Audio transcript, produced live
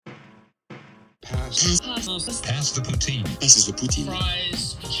Pass the poutine. This is the poutine.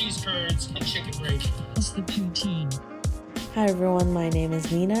 Fries, cheese curds, and chicken gravy. Pass the poutine. Hi everyone, my name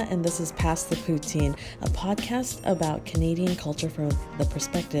is Nina and this is Pass the Poutine, a podcast about Canadian culture from the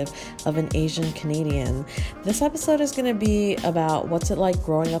perspective of an Asian Canadian. This episode is going to be about what's it like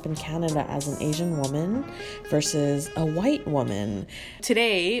growing up in Canada as an Asian woman versus a white woman.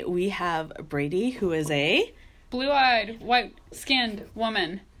 Today we have Brady, who is a... blue-eyed, white-skinned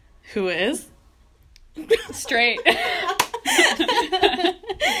woman. Who is? Straight.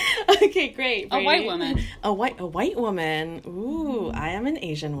 Okay, great. Brady. A white woman. A white woman. Ooh, I am an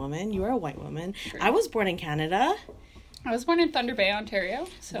Asian woman. You are a white woman. True. I was born in Canada. I was born in Thunder Bay, Ontario.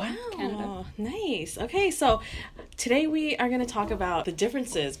 So Wow, Canada. nice. Okay, so today we are going to talk about the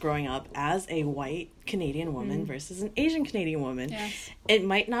differences growing up as a white Canadian woman versus an Asian Canadian woman. Yes. It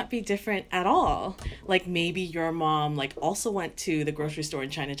might not be different at all. Like maybe your mom also went to the grocery store in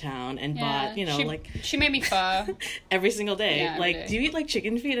Chinatown and bought, she made me pho. every single day. Yeah, every day. Do you eat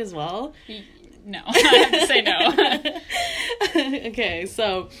chicken feet as well? No, I have to say no. Okay,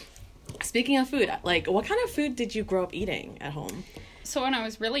 so speaking of food, what kind of food did you grow up eating at home? So when I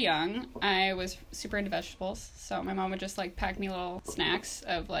was really young, I was super into vegetables. So my mom would just pack me little snacks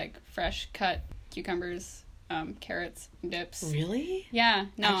of fresh cut cucumbers, carrots, dips. Really? Yeah.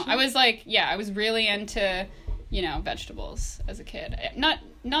 No, Actually? I was really into, vegetables as a kid. Not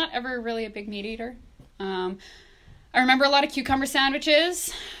ever really a big meat eater. I remember a lot of cucumber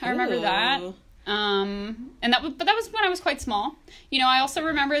sandwiches. I remember that. But that was when I was quite small. I also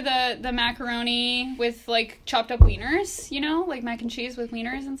remember the macaroni with chopped up wieners, mac and cheese with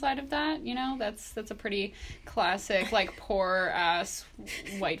wieners inside of that, that's a pretty classic, poor ass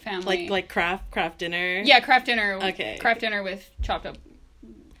white family. Like craft dinner? Yeah, craft dinner. Okay. Craft dinner with chopped up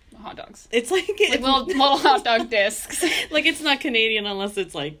hot dogs. It's little hot dog discs. It's not Canadian unless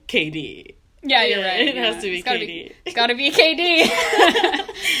it's KD. Yeah, you're right. It has to be KD. It's gotta be KD.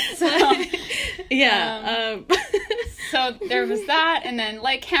 So there was that, and then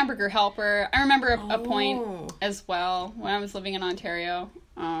Hamburger Helper. I remember a point as well when I was living in Ontario,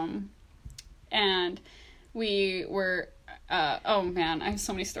 and we were. Oh man, I have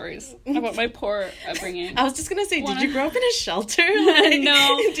so many stories about my poor upbringing. I was just gonna say, did you grow up in a shelter?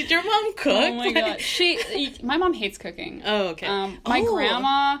 No. Did your mom cook? Oh my god, my mom hates cooking. Oh, okay. My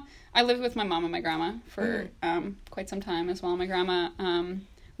grandma. I lived with my mom and my grandma for quite some time as well. My grandma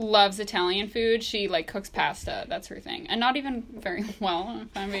loves Italian food. She cooks pasta. That's her thing, and not even very well,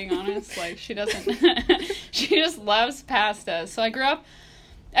 if I'm being honest. She doesn't. She just loves pasta. So I grew up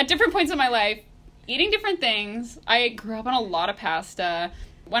at different points in my life eating different things. I grew up on a lot of pasta.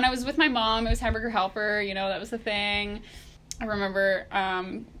 When I was with my mom, it was Hamburger Helper. That was the thing. I remember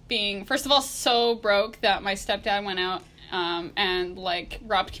being, first of all, so broke that my stepdad went out and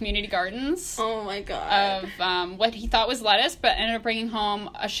robbed community gardens. Oh my god. Of what he thought was lettuce, but ended up bringing home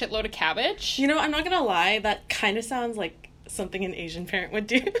a shitload of cabbage. I'm not gonna lie, that kind of sounds like something an Asian parent would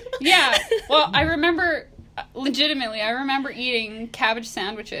do. Yeah. Well, I remember eating cabbage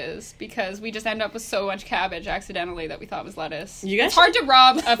sandwiches because we just ended up with so much cabbage accidentally that we thought was lettuce. It's hard to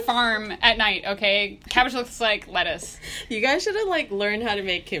rob a farm at night, okay? Cabbage looks like lettuce. You guys should have learned how to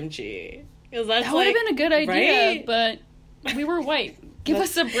make kimchi. That would have been a good idea, right? But we were white. Give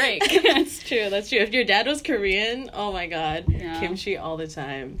us a break. That's true. If your dad was Korean, oh my god, yeah. Kimchi all the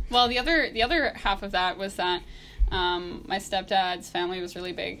time. Well, the other half of that was that my stepdad's family was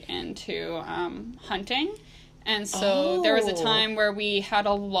really big into hunting. And so there was a time where we had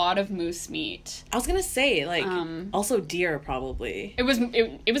a lot of moose meat. I was gonna say, also deer probably. It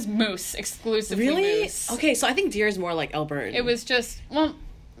was moose, exclusively really? Moose. Okay, so I think deer is more like Alberta. It was just,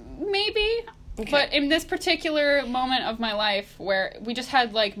 maybe. Okay. But in this particular moment of my life where we just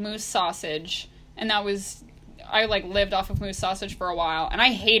had moose sausage, and that was, I lived off of moose sausage for a while, and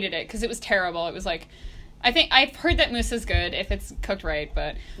I hated it because it was terrible. It was I think I've heard that moose is good if it's cooked right,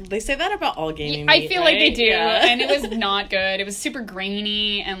 but they say that about all gaming meat, I feel right? like they do, yeah. And it was not good. It was super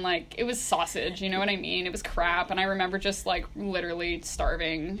grainy, and it was sausage. You know what I mean? It was crap, and I remember just literally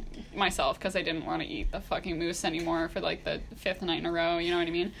starving myself because I didn't want to eat the fucking moose anymore for the fifth night in a row. You know what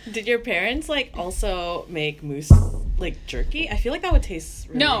I mean? Did your parents also make moose jerky? I feel like that would taste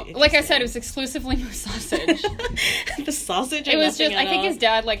really no. Like I said, it was exclusively moose sausage. The sausage. It was just. I think his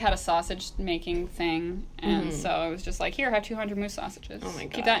dad had a sausage making thing. And so it was just here, have 200 moose sausages. Oh my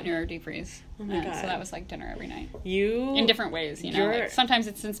god. Keep that in your deep freeze. Oh my god. So that was dinner every night. In different ways, sometimes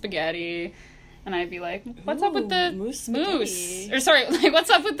it's in spaghetti, and I'd be what's up with the moose? Or sorry,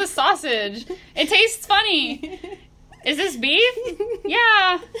 what's up with the sausage? It tastes funny. Is this beef?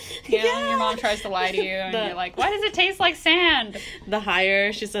 Yeah. Your mom tries to lie to you, and you're like, why does it taste like sand? The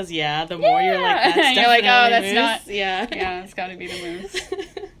higher she says yeah, the more you're like, that's definitely you're like, oh, that's moose. not. Yeah, it's got to be the moose.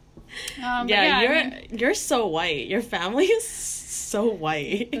 You're so white. Your family is so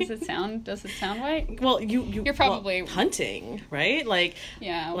white. Does it sound white? Well, you're probably hunting, right? Like,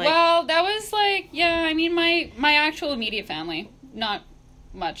 yeah. like, well, that was like, yeah. I mean, my actual immediate family, not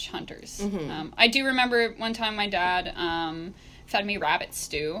much hunters. Mm-hmm. I do remember one time my dad fed me rabbit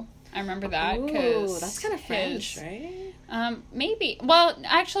stew. I remember that. Ooh, that's kind of French, right? Maybe. Well,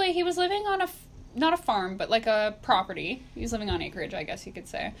 actually, he was living on not a farm, but like a property. He was living on acreage, I guess you could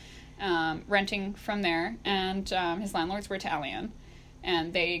say. Renting from there, and his landlords were Italian,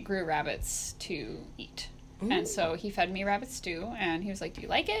 and they grew rabbits to eat. Ooh. And so he fed me rabbit stew, and he was like, "Do you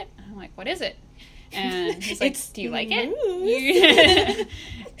like it?" And I'm like, "What is it?" And he's like, "Do you like it?"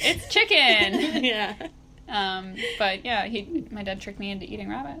 It's chicken. Yeah. But yeah, my dad tricked me into eating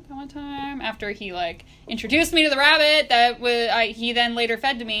rabbit that one time after he like introduced me to the rabbit that he then later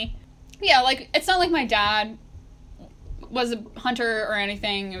fed to me. Yeah, like it's not like my dad was a hunter or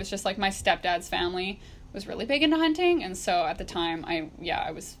anything. It was just like my stepdad's family was really big into hunting, and so at the time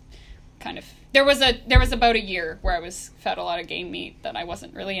I was kind of there was about a year where I was fed a lot of game meat that I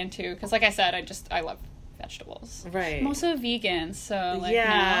wasn't really into because, like I said, I love vegetables. Right. I'm also vegan, so like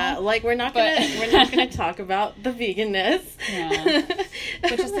yeah, no. like we're not gonna talk about the veganness. Yeah.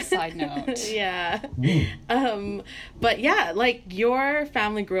 But just a side note. Yeah. But yeah, like your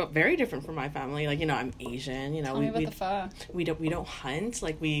family grew up very different from my family. Like, I'm Asian, Tell me about the pho. We don't hunt.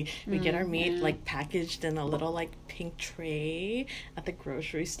 Like we get our meat like packaged in a little like pink tray at the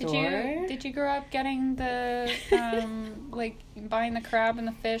grocery store. Did you grow up getting the like buying the crab and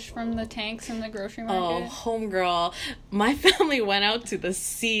the fish from the tanks in the grocery market? Oh, homegirl. My family went out to the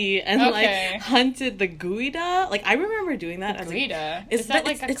sea and like hunted the guida. Like I remember doing that as guida. Is that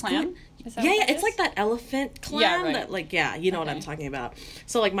like a clam? Yeah, it's like that elephant clam. Yeah, right. That like you know what I'm talking about.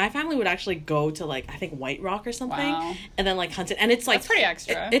 So like my family would actually go to like I think White Rock or something, and then like hunt it, and it's like that's pretty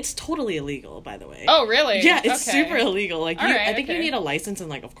extra. It's totally illegal, by the way. Oh really? Yeah, it's super illegal. Like I think you need a license, and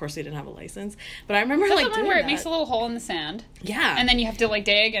like of course we didn't have a license, but I remember like doing where that. It makes a little hole in the sand. Yeah, and then you have to like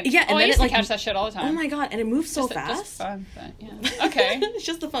dig and and then I used to catch that shit all the time. Oh my god, and it moves so fast. Just fun, but yeah. Okay. It's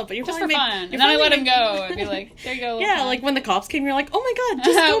just the fun, but you're just for fun. And then I let him go and be like, there you go. Yeah, like when the cops came, you're like, oh my god,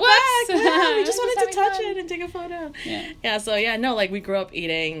 just go back. Yeah, we just wanted to touch it and take a photo. Yeah. So like we grew up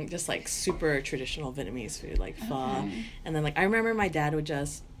eating just like super traditional Vietnamese food, like pho, and then like I remember my dad would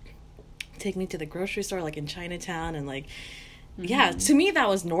just take me to the grocery store like in Chinatown, and like to me that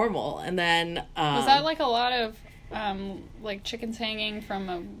was normal. And then was that like a lot of like chickens hanging from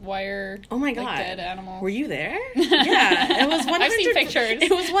a wire? Oh my god, like dead animal. Were you there? Yeah, it was 100%. I've seen pictures.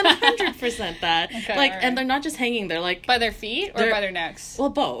 It was 100% that. Okay, like, and they're not just hanging; they're like by their feet or by their necks. Well,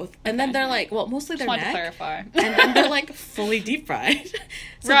 both. And then they're like, mostly their neck. Just wanted to clarify. And then they're like fully deep fried.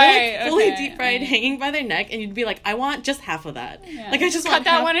 So they're like fully deep fried, hanging by their neck, and you'd be like, I want just half of that. Yeah. Like I just cut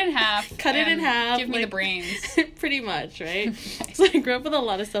that one in half. Cut it in half. Give me the brains. Pretty much, right? So I grew up with a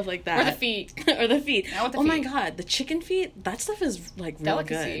lot of stuff like that. Or the feet. Oh my god, the chicken feet. That stuff is like real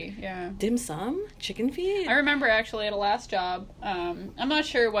delicacy. Good. Yeah. Dim sum, chicken feet. I remember actually at a last job. I'm not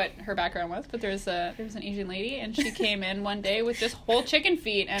sure what her background was, but there was an Asian lady, and she came in one day with just whole chicken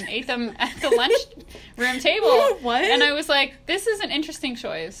feet and ate them at the lunch room table. What? And I was like, this is an interesting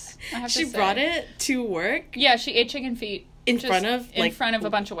choice. I have to say. She brought it to work. Yeah, she ate chicken feet. In front of a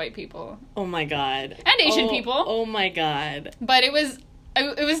bunch of white people. Oh my god. And Asian people. Oh my god. But it was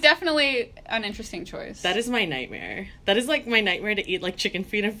definitely an interesting choice. That is my nightmare. That is like my nightmare, to eat like chicken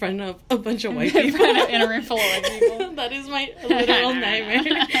feet in front of a bunch of white people. In a room full of white people. That is my literal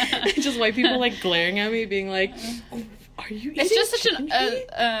nightmare. Just white people like glaring at me, being like, oh, "Are you?" It's just such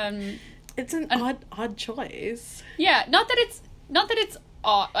it's an odd choice. Yeah, not that it's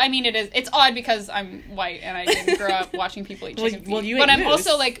odd. I mean, it is. It's odd because I'm white and I didn't grow up watching people eat chicken feet. But I'm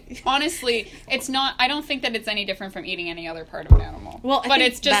also like, honestly, it's not. I don't think that it's any different from eating any other part of an animal. Well, but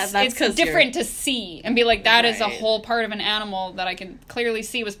it's just it's different to see and be like, that is a whole part of an animal that I can clearly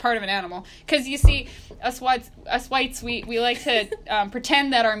see was part of an animal. Because you see, us whites, we like to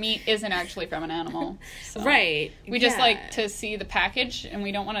pretend that our meat isn't actually from an animal. So right. We just like to see the package, and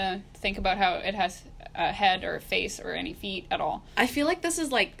we don't want to think about how it has a head or a face or any feet at all. I feel like this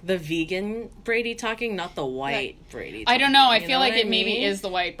is like the vegan Brady talking, not the white Brady talking. I don't know. I feel like it maybe is the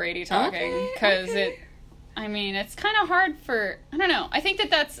white Brady talking, because it's kind of hard for, I don't know. I think that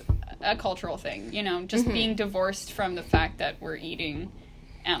that's a cultural thing, just being divorced from the fact that we're eating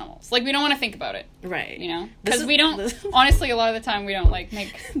animals. Like, we don't want to think about it. Right. You know? This Because is- we don't, this- honestly, a lot of the time, we don't, like,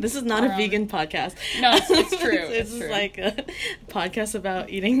 make... This is not our a own. vegan podcast. No, it's true. This It's is true. like a podcast about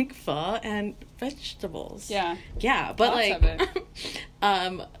eating pho and vegetables. Yeah. Yeah, but Lots like,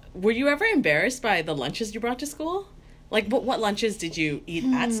 of were you ever embarrassed by the lunches you brought to school? Like, what lunches did you eat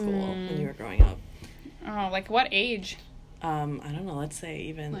at school when you were growing up? Oh, like, what age? I don't know. Let's say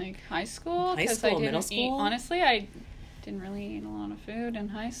even Like, high school? High 'Cause school, I didn't middle eat, school? honestly, I didn't really eat a lot of food in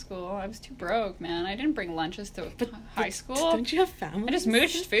high school. I was too broke, man. I didn't bring lunches to high school. Don't you have family? I just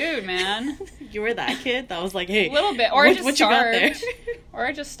mooched food, man. You were that kid that was like, hey, A little bit. Or I just what you got there? starved. Or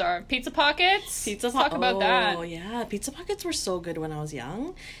I just starved. Pizza Pockets? Let's talk about that. Oh yeah, pizza pockets were so good when I was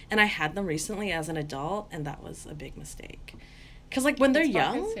young, and I had them recently as an adult, and that was a big mistake. Cause like when they're Pizza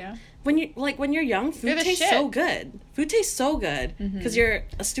young, Pockets, yeah. when you're young, They're food the tastes shit. so good. Food tastes so good because you're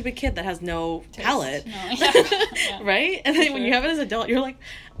a stupid kid that has no Taste. palate, No, yeah. right? And then when you Sure. have it as an adult, you're like,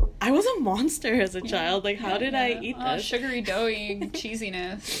 I was a monster as a child. Like, how did I eat Oh, this? sugary, doughy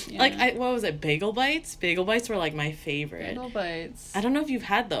cheesiness. Yeah. Like, what was it? Bagel bites. Bagel bites were like my favorite. Bagel bites. I don't know if you've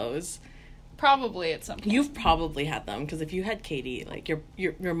had those. Probably at some point. You've probably had them because if you had Katie, like your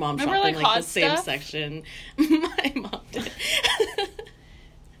mom Remember, shopped in like, like the hot same stuff? section. My mom did.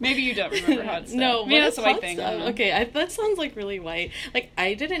 Maybe you don't remember hot stuff. No, Maybe what that's is a white hot thing. I stuff? don't know. Okay, that sounds like really white. Like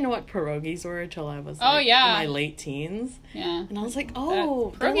I didn't know what pierogies were until I was Oh, like, yeah. in my late teens, Yeah. and I was like,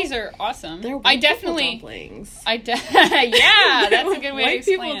 oh, Pierogies are awesome. they're I white people definitely. dumplings. Yeah, that's a good way White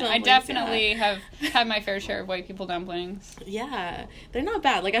to people explain it. I dumplings, definitely have had my fair share of white people dumplings. Yeah, they're not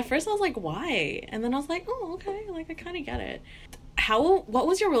bad. Like at first I was like, why? And then I was like, oh, okay. Like I kind of get it. What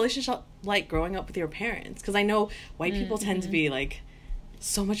was your relationship like growing up with your parents? Because I know white people tend to be like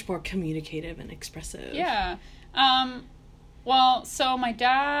so much more communicative and expressive. Yeah. Well, so my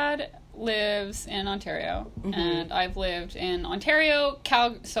dad lives in Ontario, and I've lived in Ontario,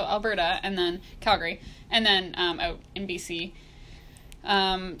 so Alberta, and then Calgary, and then out in BC.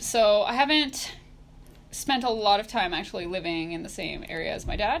 So I haven't spent a lot of time actually living in the same area as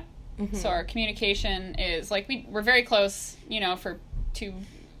my dad. So our communication is like we're very close, you know, for two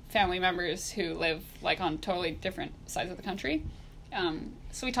family members who live like on totally different sides of the country.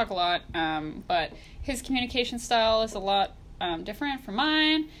 So we talk a lot, but his communication style is a lot different from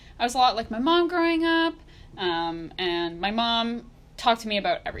mine. I was a lot like my mom growing up, and my mom talked to me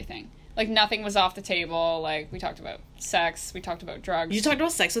about everything. Like nothing was off the table. Like we talked about sex, we talked about drugs. You talked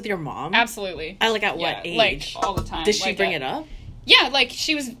about sex with your mom? Absolutely. Like at Yeah, what age? like all the time. Did she Like, bring it up? Yeah, like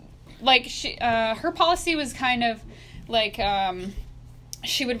she was, like she, her policy was kind of like,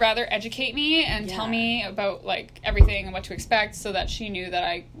 she would rather educate me and tell me about like everything and what to expect, so that she knew that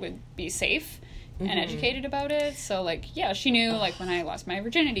I would be safe and educated about it. So like, yeah, she knew like when I lost my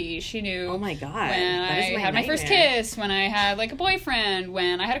virginity. She knew. Oh my God, When that is I my had my first nightmare. kiss. When I had like a boyfriend.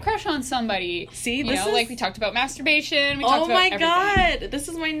 When I had a crush on somebody. See, you this know, is- like we talked about masturbation. We Oh talked about my everything. God, this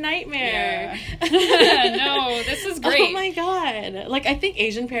is my nightmare. Yeah. No, this is great. Oh my God. Like, I think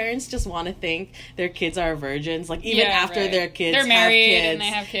Asian parents just want to think their kids are virgins. Like, even Yeah, after right. their kids They're married have kids. and they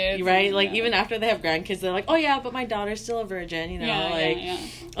have kids. Right? and, Like, yeah. even after they have grandkids, they're like, oh yeah, but my daughter's still a virgin, you know? Yeah, like, yeah.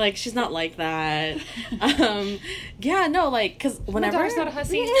 like, she's not like that. Yeah, no, like, because whenever... daughter's not a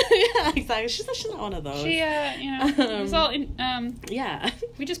hussy. Yeah, exactly. She's not one of those. She, you know, it was all in, Yeah.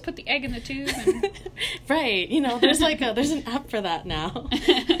 we just put the egg in the tube and... Right, you know, there's there's an app for that now.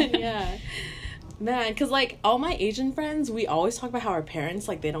 Yeah. Man, because like all my Asian friends, we always talk about how our parents,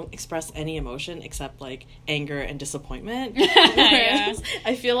 like, they don't express any emotion except like anger and disappointment. Whereas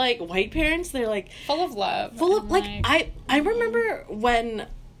I feel like white parents, they're like Full of love. full of and, like I remember when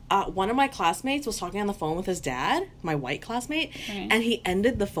one of my classmates was talking on the phone with his dad, my white classmate, Right. and he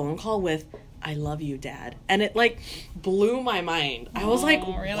ended the phone call with, "I love you, Dad," and it like blew my mind. I was like,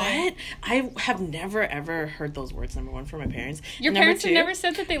 really? "What?" I have never ever heard those words. Number one, from my parents. Your And number parents have two- never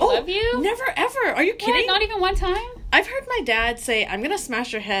said that they Oh, love you? Never ever. Are you What? kidding? Not even one time? I've heard my dad say, "I'm gonna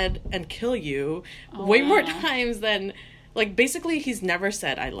smash your head and kill you," way more wow. times than. Like, basically, he's never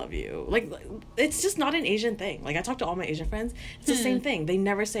said, "I love you." Like, it's just not an Asian thing. Like, I talk to all my Asian friends. It's the same thing. They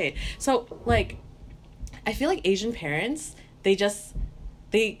never say it. So, like, I feel like Asian parents, they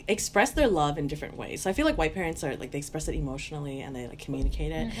express their love in different ways. So I feel like white parents are, like, they express it emotionally and they, like, communicate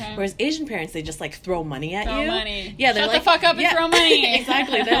it. Okay. Whereas Asian parents, they just, like, throw money at Throw you. money. Yeah, they're Shut like, the fuck up and yeah, throw money.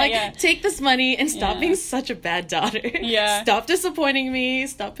 exactly. They're like, Yeah. take this money and stop Yeah. being such a bad daughter. Yeah. Stop disappointing me.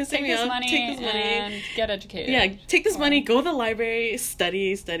 Stop pissing Take me this off. money Take this money. and get educated. Yeah, take this Or- money, go to the library,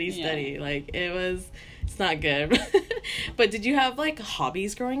 study. Yeah. Like, it's not good. But did you have, like,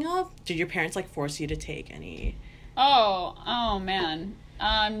 hobbies growing up? Did your parents, like, force you to take any? Oh man.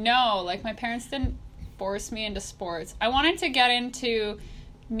 No, like my parents didn't force me into sports. I wanted to get into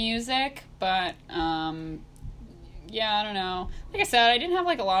music, but yeah, I don't know. Like I said, I didn't have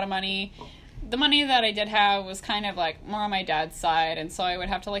like a lot of money. The money that I did have was kind of like more on my dad's side, and so I would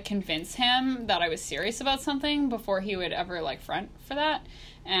have to like convince him that I was serious about something before he would ever like front for that.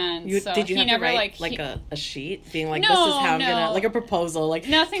 And so did you he have never to write like a sheet being like, No, this is how I'm no. gonna, like a proposal, like,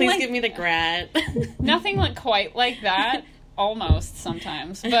 Nothing please like- give me the grant. nothing like quite like that. Almost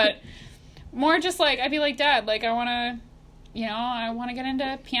sometimes, but more just like I'd be like, Dad, like I want to get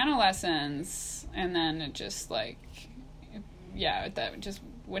into piano lessons, and then it just like, yeah, that just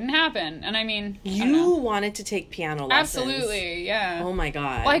wouldn't happen. And I mean, I don't know. You wanted to take piano lessons. Absolutely, yeah. Oh my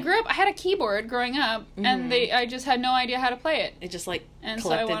god. Well, I had a keyboard growing up, and I just had no idea how to play it. It just like And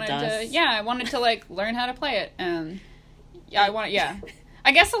so I collected wanted dust. I wanted to like learn how to play it, and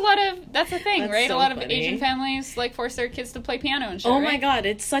I guess that's the thing, That's right? so A lot of funny. Asian families like force their kids to play piano and shit. Oh right? my god,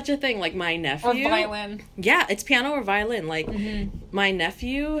 it's such a thing. Like my nephew, Or violin. Yeah, it's piano or violin. Like my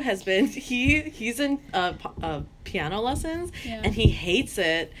nephew has been he's in piano lessons, Yeah. and he hates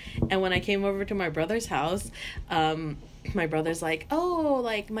it. And when I came over to my brother's house, my brother's like, oh,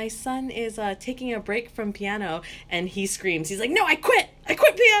 like my son is taking a break from piano, and he screams. He's like, no, I quit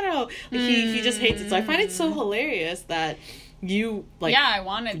piano. Like, he just hates it. So I find it so hilarious that you like. Yeah, I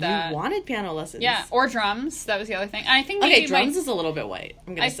wanted that. You wanted piano lessons. Yeah, or drums. That was the other thing. And I think maybe Okay, drums is a little bit white,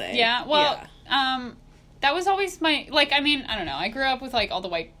 I'm gonna say. Yeah, well, Yeah. that was always my, like, I mean, I don't know. I grew up with, like, all the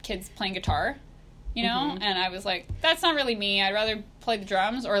white kids playing guitar, you know? And I was like, that's not really me. I'd rather play the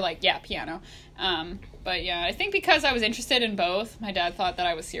drums or, like, yeah, piano. But, yeah, I think because I was interested in both, my dad thought that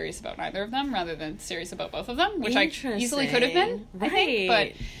I was serious about neither of them rather than serious about both of them, which I easily could have been, I think.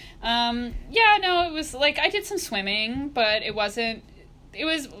 But, yeah, no, it was, like, I did some swimming, but it was,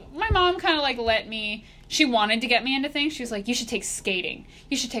 my mom kind of, like, let me, she wanted to get me into things. She was like, you should take skating.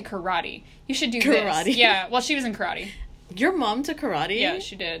 You should take karate. You should do Karate? this. Yeah, well, she was in karate. Your mom took karate? Yeah,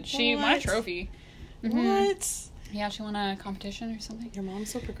 she did. She won a What? trophy. What? Yeah, she won a competition or something. Your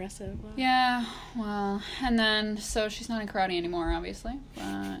mom's so progressive. Wow. Yeah, well, and then, so she's not in karate anymore, obviously,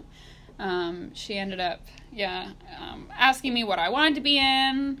 but, she ended up, asking me what I wanted to be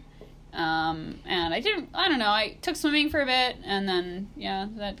in, and I don't know, I took swimming for a bit, and then, yeah,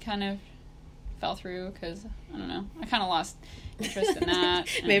 that kind of fell through, because, I don't know, I kind of lost interest in that.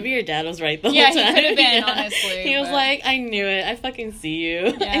 And Maybe your dad was right the whole Yeah, time. he could have been, honestly, He was but- like, I knew it. I fucking see you. I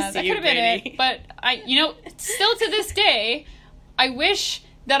Yeah, see that you, could have been Brady. it. But still to this day, I wish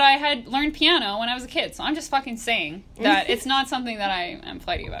that I had learned piano when I was a kid. So I'm just fucking saying that it's not something that I am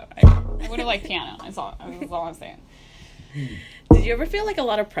flighty about. I would have liked piano. That's all I'm saying. Did you ever feel like a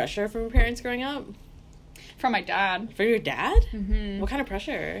lot of pressure from your parents growing up? From my dad. From your dad? Mm-hmm. What kind of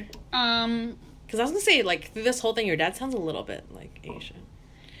pressure? Um, Because I was gonna say, like, through this whole thing, your dad sounds a little bit like Asian.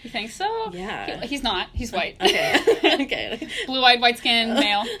 you think so? Yeah. He's not. He's white. Okay. Okay. Blue-eyed, white-skinned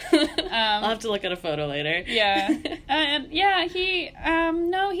male. I'll have to look at a photo later. Yeah. And yeah,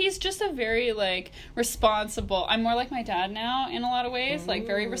 he's just a very, like, responsible, I'm more like my dad now in a lot of ways, like,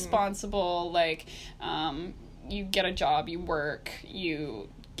 very responsible, like, you get a job, you work, you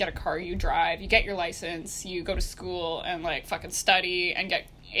get a car, you drive, you get your license, you go to school and, like, fucking study and get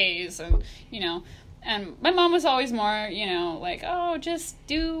A's and, and my mom was always more, like, oh, just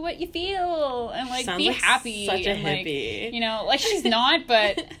do what you feel and, like, Sounds be like happy. such a and, like, hippie. like, she's not,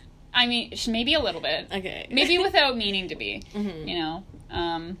 but, I mean, maybe a little bit. Okay. Maybe without meaning to be,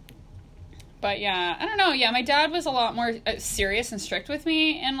 But, yeah, I don't know. Yeah, my dad was a lot more serious and strict with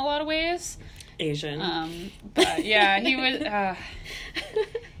me in a lot of ways. Asian. But, yeah, he was,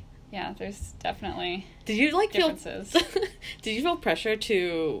 yeah, there's definitely Did you, like, differences. Did you feel pressure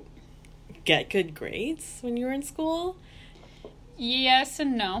to get good grades when you were in school? Yes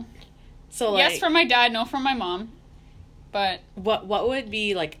and no. So, like, Yes from my dad, no from my mom. But what would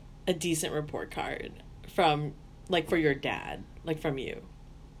be, like, a decent report card from, like, for your dad, like, from you?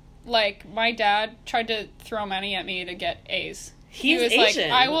 like my dad tried to throw money at me to get A's. He He's was Asian.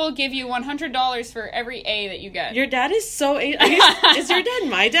 like, I will give you $100 for every A that you get. Your dad is so Asian. Is your dad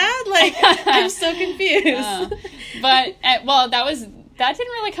my dad? Like, I'm so confused. But that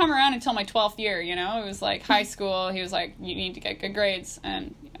didn't really come around until my 12th year, It was like high school. He was like, you need to get good grades.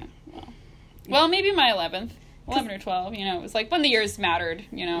 And, well, maybe my 11th. 11 or 12, it was like when the years mattered,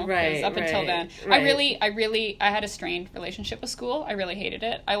 'cause Right, up until then. right. I had a strained relationship with school. I really hated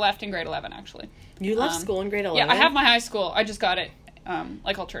it. I left in grade 11, actually. You left school in grade 11? Yeah, I have my high school. I just got it,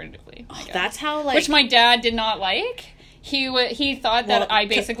 like, alternatively, I guess. That's how, like... Which my dad did not like. he thought that Well, I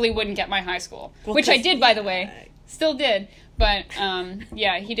basically wouldn't get my high school, Well, which I 'cause- did, by the yeah. way. Still did. But,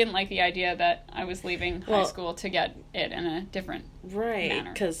 yeah, he didn't like the idea that I was leaving high Well- school to get it in a different Right,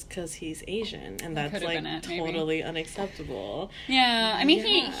 manner. because he's Asian, and that's could've like been it, maybe. totally unacceptable. Yeah, I mean,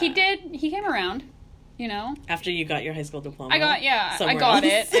 Yeah. he came around, you know? After you got your high school diploma, I got somewhere got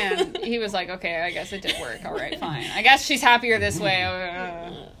else. it, and he was like, okay, I guess it did work. All right, fine. I guess she's happier this way,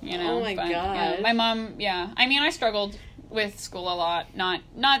 you know. Oh my but, yeah, God. my mom, yeah. I mean, I struggled with school a lot. Not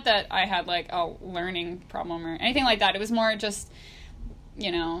that I had like a learning problem or anything like that. It was more just,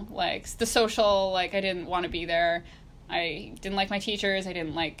 you know, like the social. Like I didn't want to be there. I didn't like my teachers. I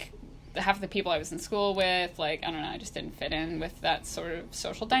didn't like half the people I was in school with. Like, I don't know, I just didn't fit in with that sort of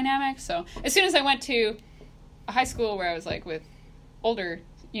social dynamic. So as soon as I went to a high school where I was like with older,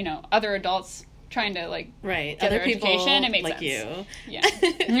 you know, other adults trying to like Right, get other their people education, it made like sense. you. Yeah.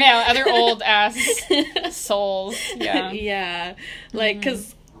 Yeah, other old ass souls. Yeah. Yeah, like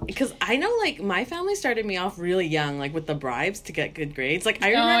because I know like my family started me off really young, like with the bribes to get good grades. Like I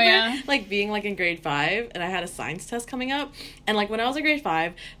remember yeah. like being like in grade 5 and I had a science test coming up, and like when I was in grade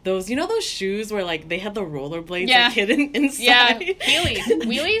 5, those, you know, those shoes where like they had the rollerblades Yeah. like hidden inside. Yeah. Heelys.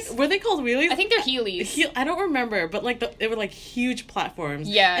 Wheelies? Were they called wheelies? I think they're Heelys. I don't remember, but like they were like huge platforms.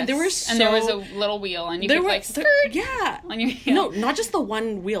 Yes. and they were so. And there was a little wheel and you there could were like skirt yeah. on your heel. No, not just the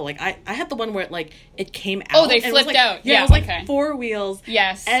one wheel. Like I had the one where like it came out. Oh, they and it was, flipped like, out. Yeah, Yeah, it was like okay. 4 wheels.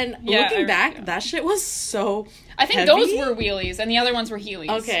 Yes. And Yeah, looking back, yeah. that shit was so. I think heavy. those were wheelies and the other ones were Heelys.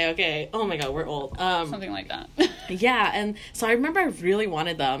 Okay. Oh my god, we're old. Something like that. Yeah, and so I remember I really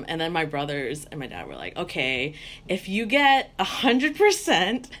wanted them, and then my brothers and my dad were like, "Okay, if you get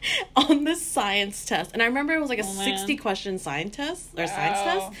 100% on this science test," and I remember it was like a Oh, man. 60-question science test, science Wow.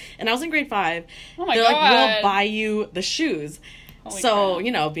 test, and I was in grade 5. Oh my They're like, God. "We'll buy you the shoes." Holy So crap.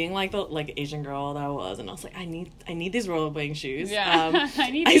 you know, being like the Asian girl that I was, and I was like, I need these rollerblading shoes. Yeah. I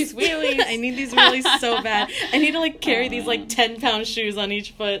need these wheelies. I need these wheelies so bad. I need to like carry these like 10-pound shoes on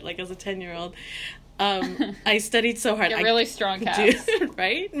each foot, like as a 10-year-old. I studied so hard. Get really strong calves.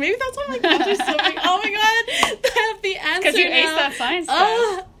 Right? Maybe that's why my calves are so big. Oh my god, I have the answer. Because you now. aced that science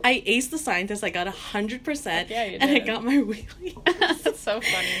test. I aced the science test. I got 100%. Yeah, you And I did. got my wheelie. That's so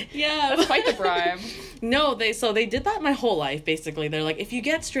funny. Yeah, That's quite the bribe. No, they did that my whole life basically. They're like, if you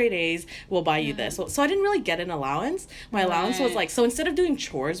get straight A's, we'll buy you this. So I didn't really get an allowance. My allowance was Right. like, so instead of doing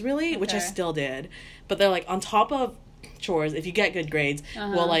chores really, which I Okay. still did, but they're like on top of chores, if you get good grades,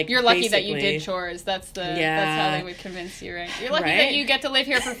 well, like You're lucky that you basically- did chores. That's Yeah. how they would convince you, right? You're lucky Right? that you get to live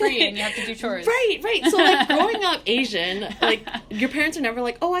here for free and you have to do chores. Right. So like growing up Asian, like your parents are never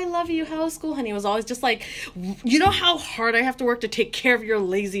like, "Oh, I love you. How's school, honey?" It was always just like, "You know how hard I have to work to take care of your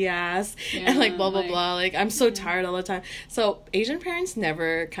lazy ass," and like blah blah like- blah. Like I'm so tired all the time. So Asian parents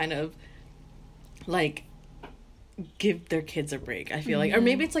never kind of like give their kids a break, I feel like. Or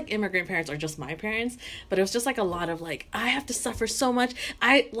maybe it's like immigrant parents or just my parents, but it was just like a lot of like, I have to suffer so much.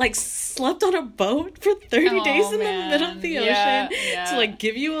 I like slept on a boat for 30 days in man. the middle of the Yeah, ocean yeah. to like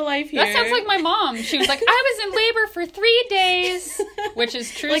give you a life here. That sounds like my mom. She was like, I was in labor for 3 days, which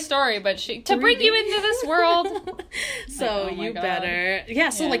is true Like, story, but to 3 bring you days? into this world. So Oh my you God. better. Yeah,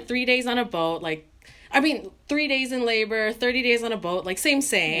 so Yeah. like 3 days on a boat, like, I mean, 3 days in labor, 30 days on a boat, like same.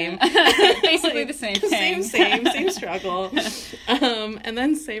 Basically the same thing. Same struggle. And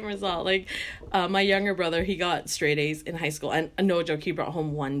then same result. Like, my younger brother, he got straight A's in high school, and no joke, he brought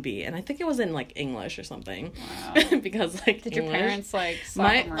home 1B, and I think it was in like English or something. Wow. Because like Did your English- parents like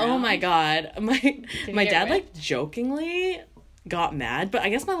slap him oh around? my god, my he my get dad like whipped? jokingly got mad, but I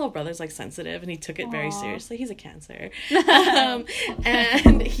guess my little brother's like sensitive and he took it very Aw. seriously. He's a Cancer.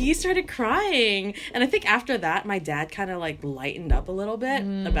 And he started crying, and I think after that my dad kind of like lightened up a little bit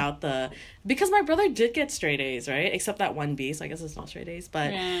about because my brother did get straight A's, right, except that 1B, so I guess it's not straight A's,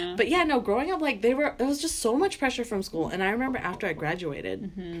 but yeah, no, growing up like there was just so much pressure from school. And I remember after I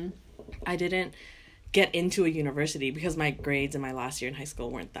graduated, I didn't get into a university because my grades in my last year in high school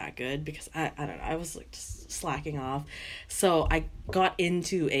weren't that good, because I don't know, I was like just slacking off. So I got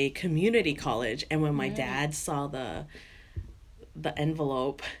into a community college, and when my dad saw the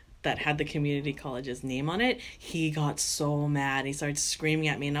envelope that had the community college's name on it, he got so mad. He started screaming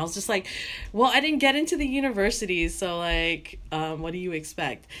at me, and I was just like, well, I didn't get into the universities, so like, what do you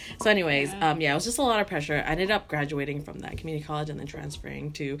expect? So anyways, yeah, it was just a lot of pressure. I ended up graduating from that community college and then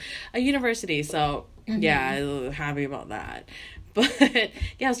transferring to a university, so yeah, I was happy about that. But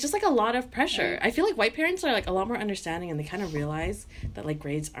yeah, it's just like a lot of pressure. I feel like white parents are like a lot more understanding, and they kind of realize that like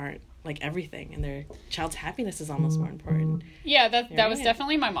grades aren't like everything, and their child's happiness is almost more important. Yeah, that was Right.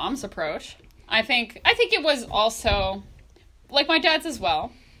 definitely my mom's approach. I think it was also like my dad's as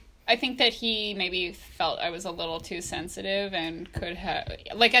well. I think that he maybe felt I was a little too sensitive and could have,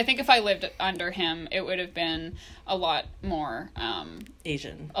 like, I think if I lived under him, it would have been a lot more,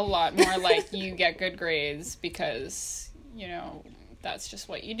 Asian. a lot more like, you get good grades because, you know, that's just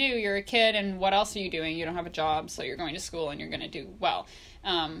what you do. You're a kid, and what else are you doing? You don't have a job, so you're going to school and you're going to do well.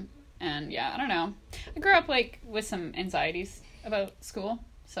 And yeah, I don't know. I grew up, like, with some anxieties about school,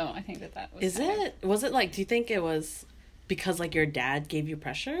 so I think that was Was it, like, do you think it was because, like, your dad gave you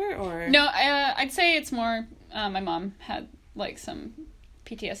pressure, or? No, I'd say it's more, my mom had, like, some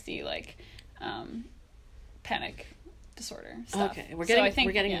PTSD, like, panic disorder stuff. Okay, we're So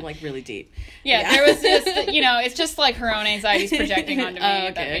getting yeah. like really deep. Yeah, there was just, you know, it's just like her own anxieties projecting onto me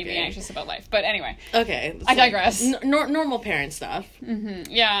that made me okay. anxious about life. But anyway. Okay. I digress. Normal parent stuff.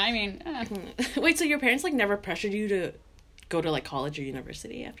 Mm-hmm. Yeah, I mean. Wait, so your parents, like, never pressured you to go to, like, college or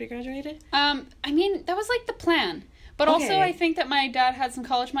university after you graduated? I mean, that was, like, the plan. But also, Okay. I think that my dad had some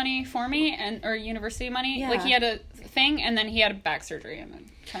college money for me, or university money. Yeah. Like, he had a thing, and then he had a back surgery, and then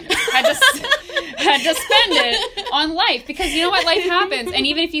kind of had to spend it on life, because you know what, life happens, and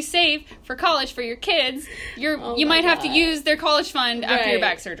even if you save for college for your kids, you might have to use their college fund after your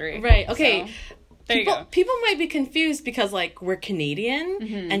back surgery. Right. Okay. So, there you go. People might be confused because, like, we're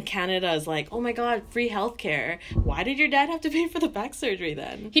Canadian and Canada is like, oh my god, free healthcare. Why did your dad have to pay for the back surgery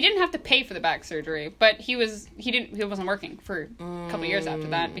then? He didn't have to pay for the back surgery, but he wasn't working for a couple years after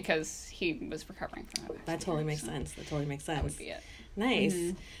that because he was recovering from it. That totally makes sense. That totally makes sense. That would be it.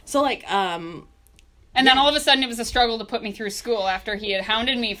 Nice. So, like, And then all of a sudden it was a struggle to put me through school after he had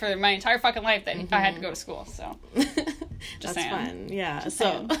hounded me for my entire fucking life that I had to go to school, so. That's saying. fun. Yeah. Just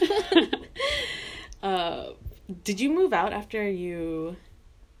So, did you move out after you...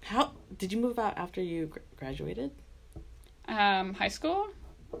 Did you move out after you graduated? High school?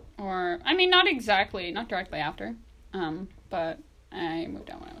 Or, I mean, not directly after, but I moved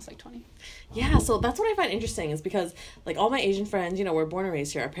out when I was like 20. Yeah, so that's what I find interesting is because, like, all my Asian friends, you know, we're born and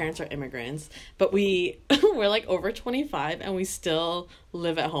raised here. Our parents are immigrants, but we're, like, over 25 and we still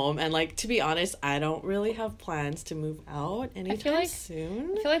live at home. And, like, to be honest, I don't really have plans to move out anytime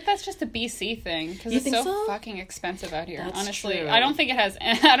soon. I feel like that's just a BC thing because You it's think so? fucking expensive out here, That's honestly. true. I don't think it has,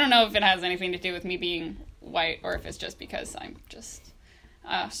 I don't know if it has anything to do with me being white or if it's just because I'm just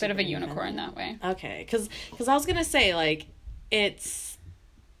a bit of a unicorn that way. Okay, because I was going to say, like, it's...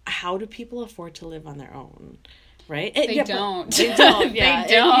 How do people afford to live on their own? Right? They don't. They don't. They Yeah.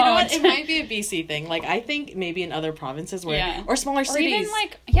 don't. You know what? It might be a BC thing. Like, I think maybe in other provinces where... Or smaller cities. Or even,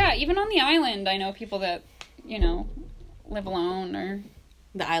 like, even on the island, I know people that, you know, live alone or...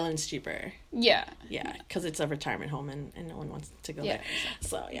 The island's cheaper. Yeah. Yeah, because it's a retirement home and no one wants to go there. Exactly.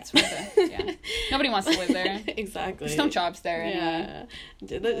 So, yeah. It's where nobody wants to live there. Exactly. There's no jobs there anyway.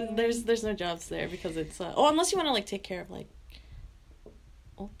 Yeah. There's no jobs there because it's... unless you want to, like, take care of, like,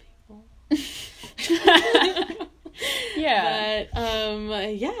 old people. Yeah.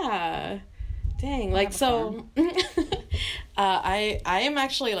 But, yeah. Dang. Like, so... I am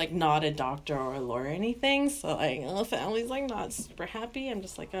actually, like, not a doctor or a lawyer or anything, so, like, the family's, like, not super happy. I'm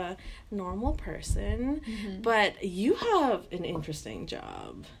just, like, a normal person. Mm-hmm. But you have an interesting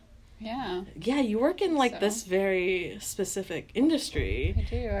job. Yeah. Yeah, you work in, like, this very specific industry. I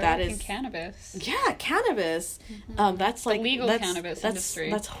do. I work in cannabis. Yeah, cannabis. Mm-hmm. That's, like... legal cannabis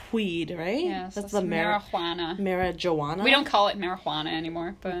industry. That's weed, right? Yeah, so that's the marijuana. Marijuana? We don't call it marijuana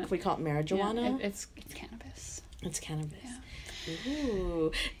anymore, but... We call it marijuana? Yeah, it's cannabis. It's cannabis. Yeah.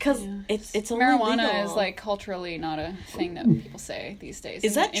 Ooh, because it's only marijuana legal. is like culturally not a thing that people say these days.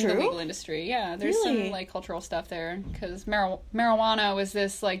 Is that in true? the legal industry? Yeah, there's Really? some like cultural stuff there because marijuana was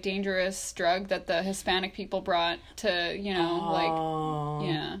this like dangerous drug that the Hispanic people brought to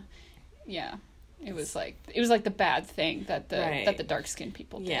yeah. It was like the bad thing that the dark skinned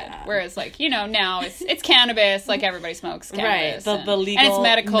people did. Yeah. Whereas like, you know, now it's cannabis, like everybody smokes cannabis. Right. The legal and it's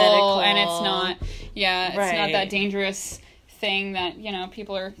medical and it's not it's Right. not that dangerous thing that, you know,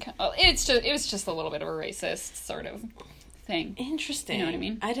 people are it was just a little bit of a racist sort of thing. Interesting. You know what I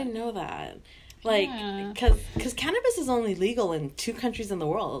mean? I didn't know that. Like, because cannabis is only legal in 2 countries in the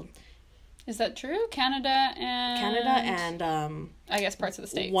world. Is that true? Canada and I guess parts of the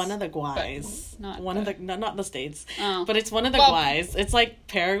States. One of the Guays. Not the States. Oh. But it's one of the Guays. It's like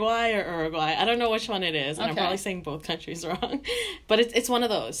Paraguay or Uruguay. I don't know which one it is. And I'm probably saying both countries wrong. But it's one of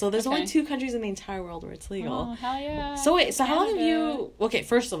those. So there's only 2 countries in the entire world where it's legal. Oh, hell yeah. So wait, so how long have you... Okay,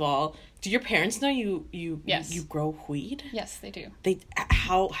 first of all, do your parents know you Yes. you grow weed? Yes, they do.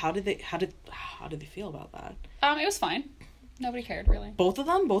 How did they feel about that? It was fine. Nobody cared, really. Both of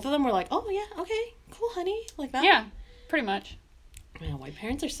them were like, oh yeah, okay, cool, honey, like that. Yeah, pretty much. Man, white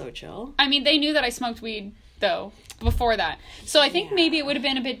parents are so chill. I mean, they knew that I smoked weed though, before that. So I think maybe it would have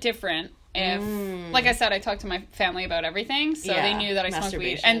been a bit different if, like I said, I talked to my family about everything, so they knew that I smoked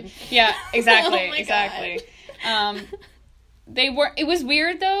weed. And yeah, exactly, Oh my exactly. It was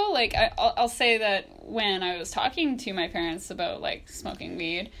weird though. Like I'll say that when I was talking to my parents about like smoking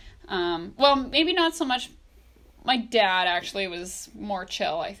weed, well, maybe not so much. My dad actually was more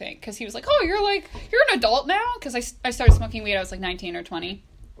chill, I think, because he was like, "Oh, you're an adult now," because I started smoking weed. I was like 19 or 20.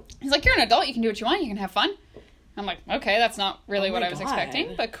 He's like, "You're an adult. You can do what you want. You can have fun." I'm like, "Okay, that's not really what I was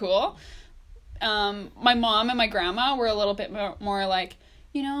expecting, but cool." My mom and my grandma were a little bit more like,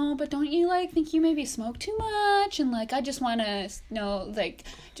 you know, but don't you like think you maybe smoke too much, and like I just want to know like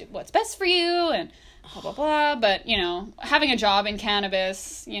what's best for you and blah blah blah. But you know, having a job in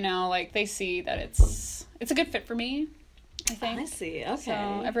cannabis, you know, like they see that it's a good fit for me, I think. I see. Okay.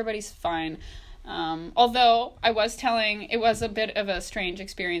 So everybody's fine. Although I was telling, it was a bit of a strange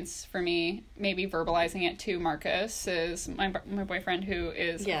experience for me, maybe verbalizing it to Marcus, is my boyfriend, who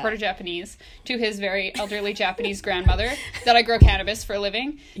is quarter Japanese, to his very elderly Japanese grandmother, that I grow cannabis for a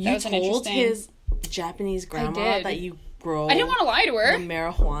living. You told his Japanese grandma that you grow... I didn't want to lie to her. The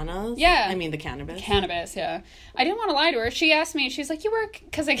marijuana? Yeah. I mean the cannabis. Cannabis, yeah. I didn't want to lie to her. She asked me, she's like, you work...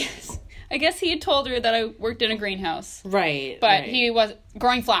 Because I guess he had told her that I worked in a greenhouse. Right. But he was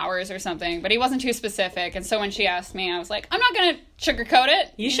growing flowers or something, but he wasn't too specific. And so when she asked me, I was like, I'm not going to sugarcoat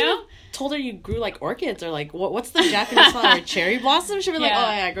it. You should have told her you grew like orchids or like, what's the Japanese flower? Cherry blossom? She'd be like, oh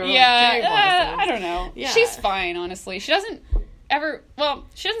yeah, I grow cherry blossom. I don't know. Yeah. She's fine, honestly. She doesn't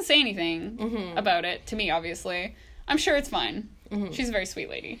say anything about it to me, obviously. I'm sure it's fine. Mm-hmm. She's a very sweet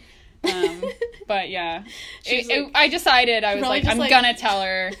lady. But yeah, I decided, I was like, I'm gonna tell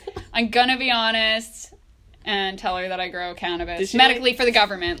her, I'm gonna be honest and tell her that I grow cannabis medically for the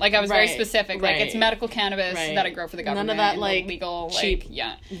government. Like I was very specific, like it's medical cannabis that I grow for the government. None of that like legal, cheap,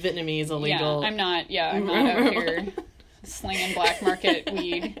 like Vietnamese illegal. Yeah, I'm not out here slinging black market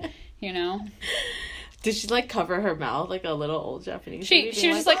weed, you know. Did she like cover her mouth like a little old Japanese? She was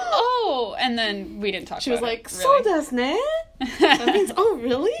just like, oh, and then we didn't talk. She was like, really. So desu ne? That means, oh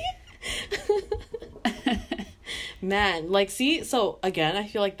really? Man, like, see, so again, I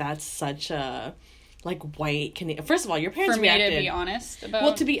feel like that's such a like white Canadian. First of all, your parents reacted. For me to be honest about.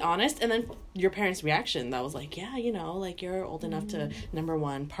 Well, to be honest, and then your parents' reaction that was like, yeah, you know, like you're old enough to number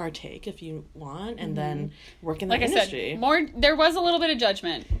one partake if you want, and then work in the industry. Like I said, there was a little bit of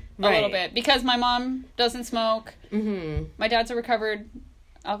judgment, a little bit, because my mom doesn't smoke. Mm-hmm. My dad's a recovered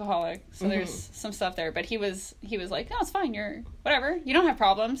alcoholic, so there's some stuff there, but he was like, no, it's fine, you're whatever, you don't have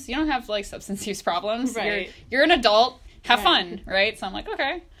problems, you don't have like substance use problems, you're an adult, have fun, right? So I'm like,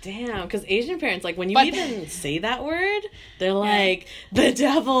 okay. Damn, because Asian parents, like when you even say that word, they're like, the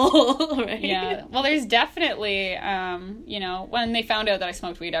devil, right? Yeah, well, there's definitely you know, when they found out that I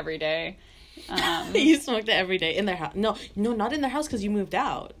smoked weed every day. You smoked it every day in their house? No, not in their house, because you moved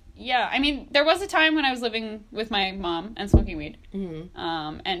out. Yeah, I mean, there was a time when I was living with my mom and smoking weed.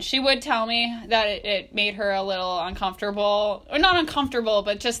 Mm-hmm. And she would tell me that it made her a little uncomfortable. Or not uncomfortable,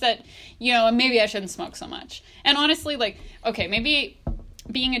 but just that, you know, maybe I shouldn't smoke so much. And honestly, like, okay, maybe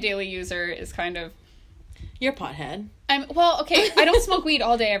being a daily user is kind of... You're a pothead. Well, okay, I don't smoke weed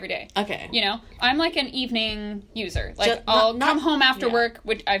all day, every day. Okay. You know, I'm like an evening user. Like, I'll come home after work,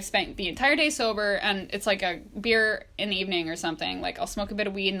 which I've spent the entire day sober, and it's like a beer in the evening or something. Like, I'll smoke a bit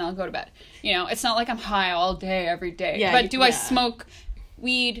of weed and I'll go to bed. You know, it's not like I'm high all day, every day. Yeah, but do I smoke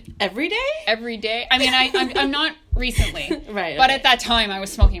weed... Every day? Every day. I mean, I'm not recently. Right. But at that time, I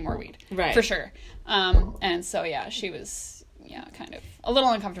was smoking more weed. Right. For sure. And so, yeah, she was... Yeah, kind of a little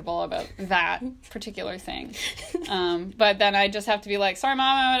uncomfortable about that particular thing. But then I just have to be like, sorry,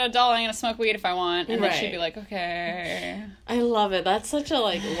 Mom, I'm an adult. I'm going to smoke weed if I want. And then she'd be like, okay. I love it. That's such a,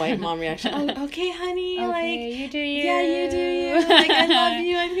 like, white mom reaction. Oh, okay, honey. Okay, like, you do you. Yeah, you do you. Like, I love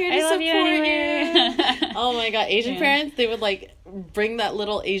you. I'm here to support you. Oh, my God. Asian parents, they would, like, bring that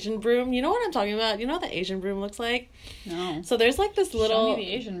little Asian broom. You know what I'm talking about? You know what the Asian broom looks like? No. So there's, like, this little... Show me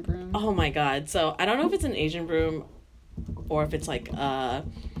the Asian broom. Oh, my God. So I don't know if it's an Asian broom or if it's like is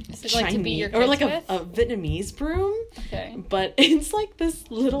it like Chinese, to beat your kids or like with? a Vietnamese broom. Okay. But it's like this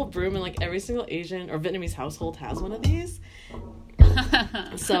little broom, and like every single Asian or Vietnamese household has one of these.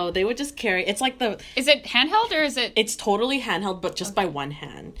 So they would just carry. It's like the. Is it handheld or is it? It's totally handheld, but just by one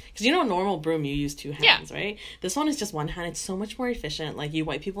hand. Because you know, a normal broom you use two hands, right? This one is just one hand. It's so much more efficient. Like you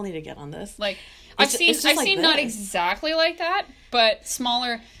white people need to get on this. Like I've seen not exactly like that, but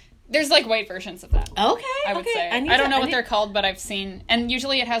smaller. There's, like, white versions of that. Okay, I would say. I don't know what they're called, but I've seen... And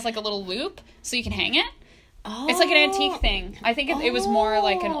usually it has, like, a little loop, so you can hang it. Oh. It's like an antique thing. I think it was more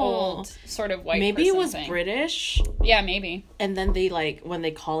like an old sort of white Maybe person it was thing. British. Yeah, maybe. And then they like when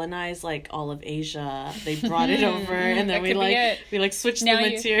they colonized like all of Asia, they brought it over, and then That could be it. we switched Now the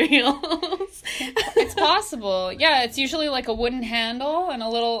you- materials. It's possible. Yeah, it's usually like a wooden handle and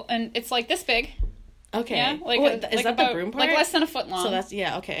and it's like this big. Okay. Yeah, Is that the broom part? Like less than a foot long. So that's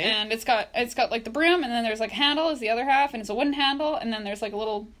okay. And it's got like the broom, and then there's like handle is the other half, and it's a wooden handle, and then there's like a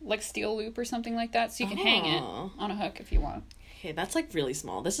little like steel loop or something like that, so you can hang it on a hook if you want. Okay, that's like really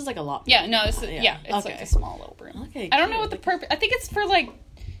small. This is like a lot. Yeah, no, this is it's like a small little broom. Okay, I don't know cute. what the purpose. I think it's for like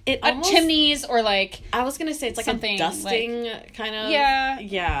It almost, chimneys or like I was gonna say it's like something a dusting kind of. Yeah.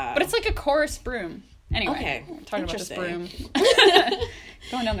 Yeah. but it's like a coarse broom. Anyway, Okay, we're talking about this broom. interesting.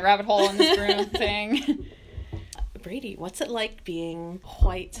 Going down the rabbit hole in this broom thing. Brady, what's it like being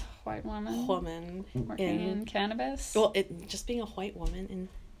white White woman working in cannabis. Well, just being a white woman in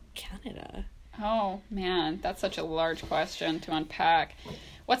Canada. Oh man, that's such a large question to unpack.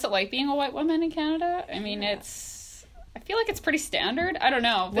 What's it like being a white woman in Canada? I mean, I feel like it's pretty standard. I don't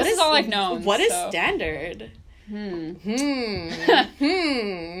know. This is all I've known. What is standard?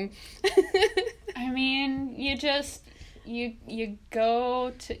 I mean, you just you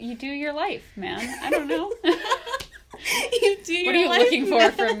do your life, man. I don't know. You do your What are you life, looking for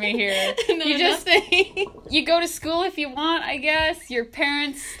man. from me here? No, You just nothing. you go to school if you want, I guess. Your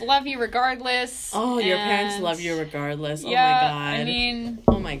parents love you regardless. Oh, your parents and- love you regardless. Yeah, Oh my god. I mean,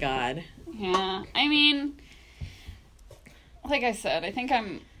 oh my god. yeah. I mean, like I said, I think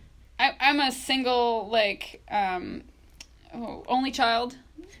I'm a single only child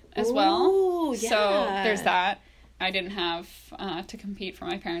as well. Ooh, yeah. So there's that. I didn't have to compete for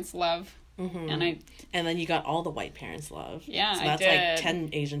my parents' love. Mm-hmm. And then you got all the white parents' love. Yeah, so I that's did. like 10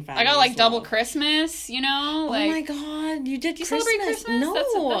 Asian families. I got like double love. Christmas, you know? Like, oh my god, you did do you Christmas? celebrate Christmas? No.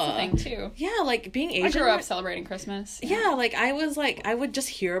 That's a thing too. Yeah, like being Asian. I grew up celebrating Christmas. Yeah, like I would just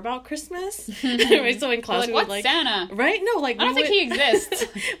hear about Christmas. Right, so in class Like, we what's would like Santa? Right? No, like I don't think he exists.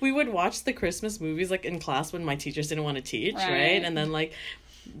 We would watch the Christmas movies like in class when my teachers didn't want to teach, right? And then like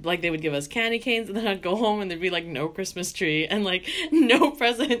they would give us candy canes, and then I'd go home and there'd be like no Christmas tree and like no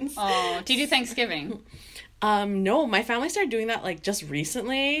presents. Oh, do you do Thanksgiving? No, my family started doing that like just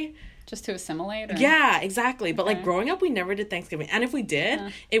recently. Just to assimilate? Or? Yeah, exactly. But like Okay. growing up, we never did Thanksgiving, and if we did,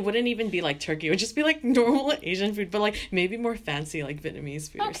 it wouldn't even be like turkey. It would just be like normal Asian food, but like maybe more fancy like Vietnamese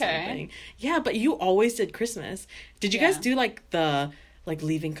food or something. Yeah, but you always did Christmas. Did you guys do like the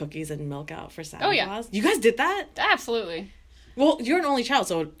leaving cookies and milk out for Santa Claus? You guys did that? Absolutely. Well, you're an only child,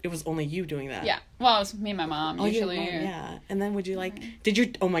 so it was only you doing that. Yeah. Well, it was me and my mom usually. Yeah. And then would you like?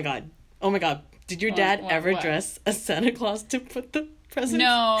 Oh my god. Did your What- dad what- ever what? dress as Santa Claus to put the presents?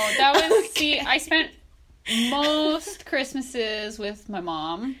 No, that was Okay. see. I spent most Christmases with my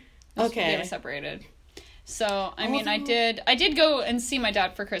mom. Okay. We were separated. So I mean, I did go and see my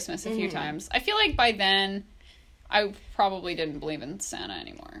dad for Christmas a few times. I feel like by then, I probably didn't believe in Santa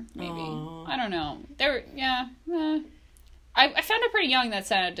anymore. Maybe I don't know. I found it pretty young that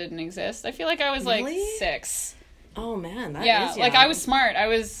Santa didn't exist. I feel like I was like Really? 6. Oh man, that Yeah, is like young. I was smart. I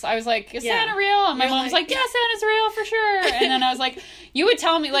was like, is Yeah. Santa real? And my You're mom was like- like, yeah, Santa's real for sure. And then I was like, you would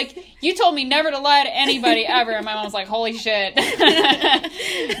tell me, like, you told me never to lie to anybody ever. And my mom was like, holy shit.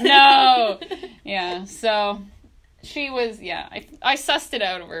 No. Yeah, so she was, I sussed it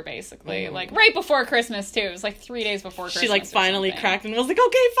out of her basically. Like right before Christmas too. It was like 3 days before Christmas. She like or finally something. cracked and was like,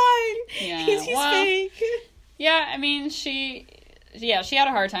 okay, fine. Yeah, He's well, fake. Yeah, I mean, she had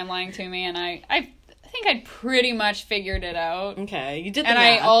a hard time lying to me, and I think I'd pretty much figured it out. Okay, you did the And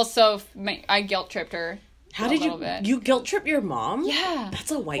I math. also I guilt tripped her. How a did little bit. you guilt trip your mom? Yeah,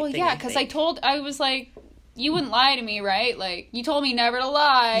 That's a white well, thing. yeah, because I was like, you wouldn't lie to me, right? Like you told me never to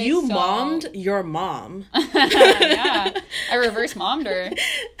lie. You so... mommed your mom. Yeah, I reverse mommed her.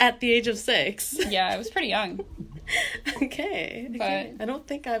 At the age of 6. Yeah, I was pretty young. Okay. But- I don't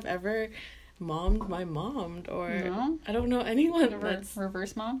think I've ever mommed my mom, or No? I don't know anyone that's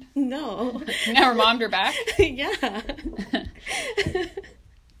Reverse mommed. no. You never mommed her back. Yeah.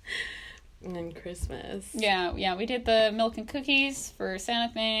 And Christmas. Yeah, we did the milk and cookies for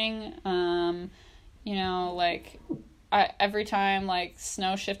Santa thing. You know, like every time like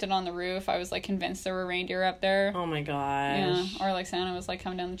snow shifted on the roof, I was like convinced there were reindeer up there. Oh my gosh. Yeah, or like Santa was like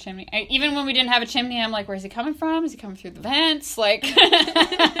coming down the chimney. Even when we didn't have a chimney, I'm like, where's he coming from? Is he coming through the vents? Like,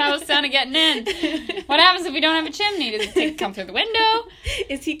 how's Santa getting in? What happens if we don't have a chimney? Does it come through the window?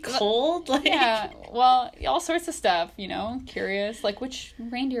 Is he cold? Like Yeah, well, all sorts of stuff, you know, curious. Like, which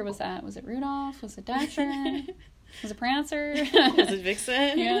reindeer was that? Was it Rudolph? Was it Dasher? Was it Prancer? Was it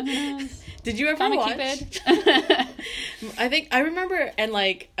Vixen? Yeah, who knows? Did you ever Comic watch? Cupid. I remember, and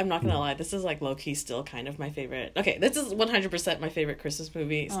like, I'm not gonna lie, this is like low key still kind of my favorite. Okay, this is 100% my favorite Christmas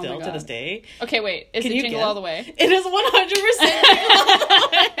movie Oh my still to God. this day. Okay, wait. Is Can it you Jingle guess? All the Way? It is 100% Jingle All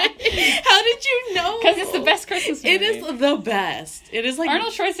the Way. How did you know? Because it's the best Christmas movie. It is the best. It is like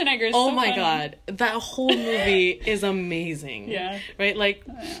Arnold Schwarzenegger is oh so my funny. God, that whole movie is amazing. Yeah. Right? Like,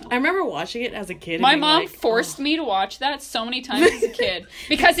 I remember watching it as a kid. And My being mom like, forced me to watch that so many times as a kid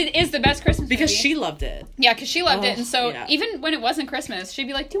because it is the best Christmas because movie. she loved it. Yeah, because she loved it. And so yeah. even when it wasn't Christmas, she'd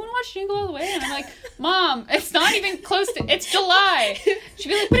be like, do you want to watch Jingle All the Way? And I'm like, Mom, it's not even close to, it's July. She'd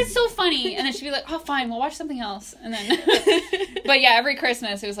be like, but it's so funny. And then she'd be like, oh, fine, we'll watch something else. And then, but yeah, every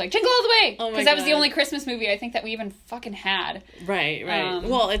Christmas it was like, Jingle All the Way. Oh my Because that was the God. only Christmas movie I think that we even fucking had. Right.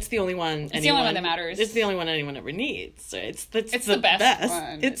 Well, it's the only one. the only one that matters. It's the only one anyone ever needs. So it's the best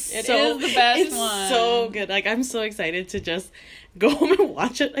one. It's It so, is the best it's one. so good. Like, I'm so excited to just go home and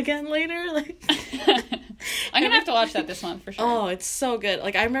watch it again later. Like, I'm gonna have to watch that this month for sure. oh, it's so good.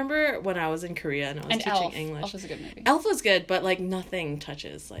 Like, I remember when I was in Korea and I was and teaching Elf. English. Elf is a good movie. Elf was good, but like nothing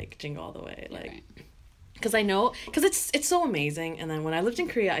touches like Jingle All the Way. Like, Right. because I know, because it's so amazing. And then when I lived in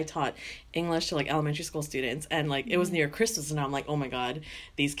Korea, I taught English to like elementary school students, and like it was near Christmas, and I'm like, oh my God,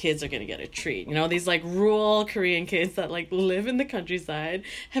 these kids are gonna get a treat. You know, these like rural Korean kids that like live in the countryside,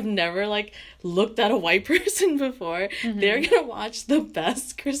 have never like looked at a white person before. They're gonna watch the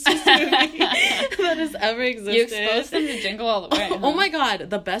best Christmas movie that has ever existed. You exposed them to Jingle All the Way. Oh my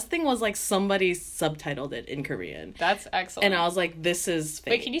God, the best thing was like somebody subtitled it in Korean. That's excellent. And I was like, this is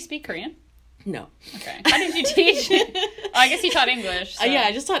fake. Wait, can you speak Korean? No. Okay. How did you teach? Oh, I guess you taught English. So. Yeah,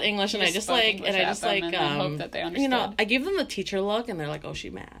 I just taught English, and I just just spoke like, English and I at just them like, and then hope that they you know, understood. I gave them the teacher look, and they're like, oh,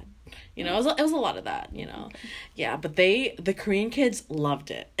 she mad. You know, it was a lot of that, you know. Yeah, but the Korean kids loved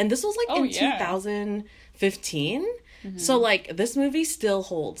it. And this was like Oh, in yeah. 2015. So like this movie still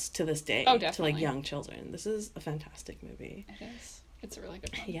holds to this day Oh, to definitely. like young children. This is a fantastic movie. It is. It's a really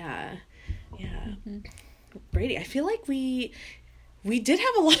good one. Yeah. Brady, I feel like we did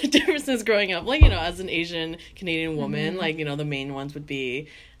have a lot of differences growing up. Like, you know, as an Asian Canadian woman, like, you know, the main ones would be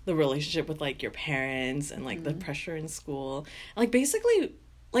the relationship with like your parents and like the pressure in school. Like basically,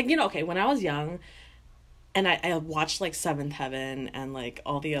 like, you know, okay, when I was young and I watched like Seventh Heaven and like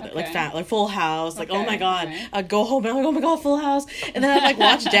all the other like Okay. like Full House, like oh Okay, my God, right. I'd go home and I'm like, oh my God, Full House. And then I'd like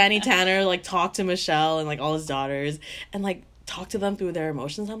watch Danny Tanner like talk to Michelle and like all his daughters and like talk to them through their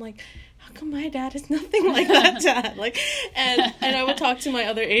emotions. I'm like, how come my dad is nothing like that dad? Like, and I would talk to my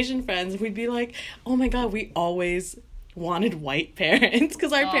other Asian friends. We'd be like, oh my God, we always wanted white parents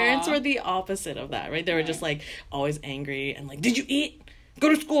because our parents Aw. were the opposite of that, right? They were just like always angry and like, did you eat? Go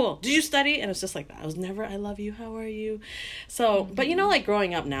to school. Did you study? And it was just like that. I was never, I love you. How are you? So, but you know, like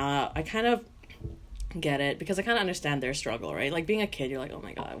growing up now, I kind of get it because I kind of understand their struggle, right? Like being a kid, you're like, oh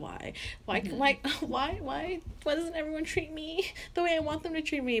my God, why doesn't everyone treat me the way I want them to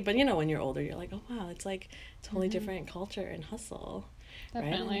treat me? But you know, when you're older, you're like, oh wow, it's like totally different culture and hustle,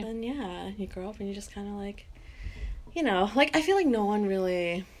 Definitely. right? And then yeah, you grow up and you just kind of like, you know, like I feel like no one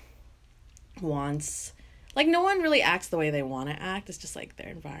really acts the way they want to act. It's just like their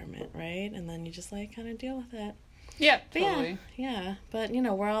environment, right? And then you just like kind of deal with it. Yeah, But totally. yeah, but you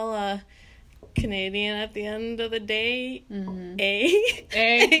know, we're all Canadian at the end of the day. Mm-hmm.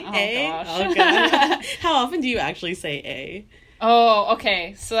 A. Oh, gosh. Oh God. How often do you actually say A? Oh,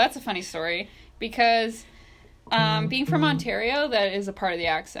 okay. So that's a funny story because being from Ontario, that is a part of the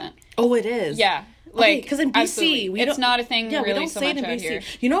accent. Oh, it is. Yeah. Like, because in BC, absolutely. It's not a thing Yeah, really we don't so say much it in out BC. here.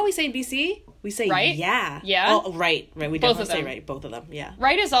 You know what we say in BC? We say Right? yeah. Yeah? Oh, right. We Both definitely of say them. right. Both of them. Yeah.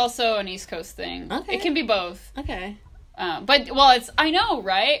 Right is also an East Coast thing. Okay. It can be both. Okay. But, well, it's, I know,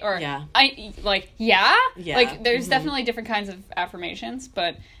 right? Or, Yeah. Like, yeah? Yeah. Like, there's Mhm. definitely different kinds of affirmations,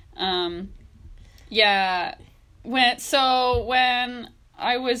 but, yeah. When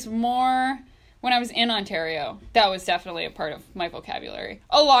I was in Ontario, that was definitely a part of my vocabulary.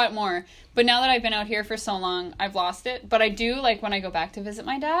 A lot more. But now that I've been out here for so long, I've lost it. But I do, like, when I go back to visit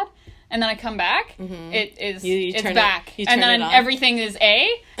my dad, and then I come back, it is, You it's turn it- back. you And turn then it on. everything is A,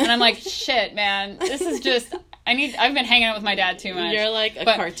 and I'm like, shit, man, this is just, I've been hanging out with my dad too much. You're like a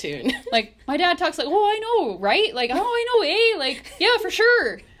But- cartoon. Like, my dad talks like, oh, I know, right? Like, oh, I know, A, like, yeah, for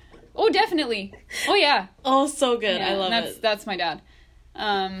sure. Oh, definitely. Oh, yeah. Oh, so good. Yeah, I love it. That's my dad.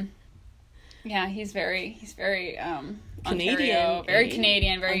 Yeah, he's very Canadian, Ontario, very eh?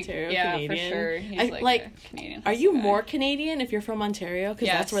 Canadian, very Ontario, yeah, Canadian. for sure. He's I- like, like, a Canadian. Are you guy. more Canadian if you're from Ontario? Because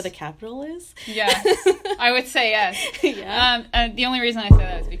that's Yes. where the capital is. Yes, I would say yes. Yeah. The only reason I say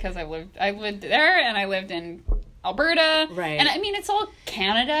that is because I lived there and I lived in Alberta. Right. And I mean, it's all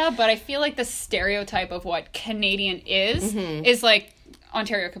Canada, but I feel like the stereotype of what Canadian is like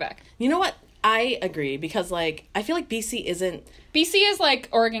Ontario, Quebec. You know what? I agree, because, like, I feel like BC isn't... BC is like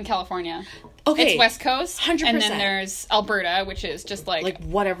Oregon, California. Okay. It's West Coast. 100%. And then there's Alberta, which is just like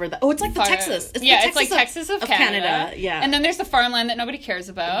whatever the... Oh, it's like the Texas. It's yeah, the it's like Texas of Canada. Yeah. And then there's the farmland that nobody cares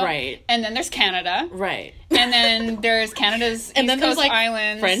about. Right. And then there's Canada. Right. And then there's Canada's and East then there's, Coast like,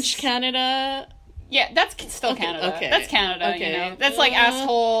 Islands. French Canada... Yeah, that's still Canada. okay. That's Canada, Okay. you know. That's like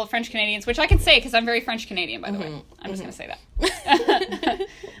asshole French Canadians, which I can say because I'm very French Canadian, by the way. I'm just going to say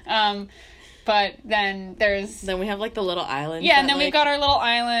that. But then there's... Then we have, like, the little islands. Yeah, and then we've got our little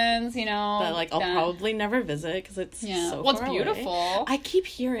islands, you know. That, like, I'll probably never visit because it's so well, it's far beautiful. away. I keep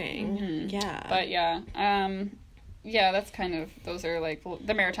hearing. Yeah. But, yeah. Yeah, that's kind of... Those are, like,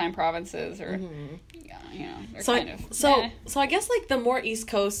 the Maritime provinces or... Yeah, you know, they're So, kind of... so I guess, like, the more East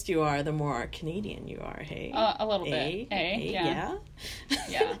Coast you are, the more Canadian you are, hey? A little bit. Yeah.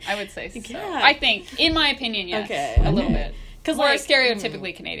 Yeah, I would say so. Yeah. I think, in my opinion, yes. Okay, A little okay. bit. 'Cause, More like,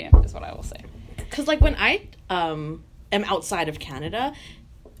 stereotypically Canadian is what I will say. Because, like, when I am outside of Canada,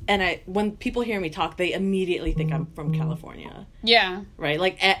 and when people hear me talk, they immediately think I'm from California. Yeah. Right?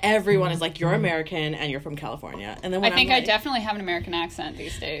 Like, everyone is like, you're American and you're from California. And then when I think I'm I like, definitely have an American accent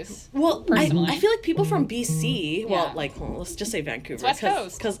these days. Well, personally. I feel like people from BC, Yeah. let's just say Vancouver. West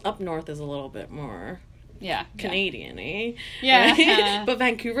Coast. Because up north is a little bit more Yeah. Canadian-y. Yeah. Right? But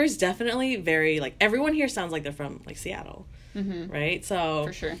Vancouver is definitely very, like, everyone here sounds like they're from, like, Seattle. Right? So...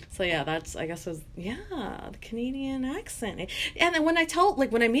 For sure. So, yeah, that's, I guess, the Canadian accent. And then when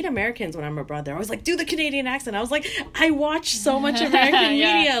I meet Americans when I'm abroad, they're always like, do the Canadian accent. I was like, I watch so much American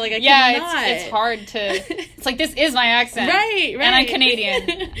media. Like, I cannot. It's hard to... It's like, this is my accent. Right. And I'm Canadian.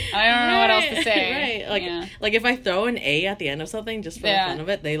 I don't know what else to say. Right. Like if I throw an A at the end of something just for the fun of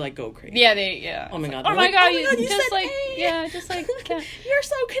it, they, like, go crazy. Yeah, Oh my god. Oh my like, god, you just said like... A. Yeah, just like... You're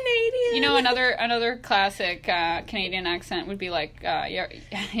so Canadian. You know, another classic Canadian accent would be like, you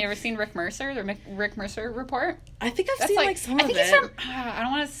ever seen Rick Mercer, the Rick Mercer Report? I think I've seen like some of it. I think he's from, I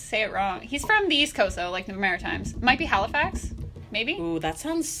don't want to say it wrong. He's from the East Coast though, like the Maritimes. Might be Halifax, maybe? Ooh, that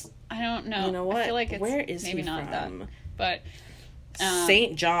sounds... I don't know. You know what? I feel like it's Where is maybe he not from? that. But...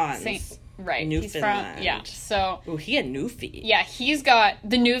 St. John's. Right. Newfoundland. He's from, so... Ooh, he a Newfie. Yeah, he's got...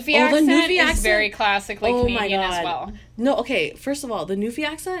 The Newfie accent is very classically Canadian as well. No, okay, first of all, the Newfie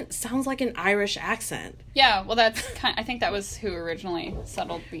accent sounds like an Irish accent. Yeah, well, that's kind... I think that was who originally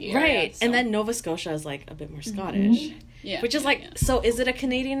settled the area. Right, so. And then Nova Scotia is, like, a bit more Scottish. Yeah. Which is, like... So, is it a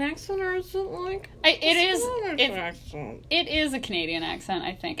Canadian accent, or is it, like... It is a Canadian accent,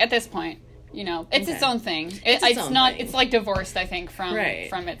 I think, at this point. You know, it's its own thing. It's own not... thing. It's, like, divorced, I think, from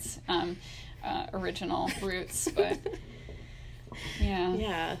its original roots, but... Yeah.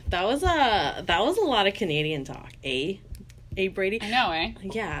 Yeah, that was a lot of Canadian talk. Brady. I know, eh?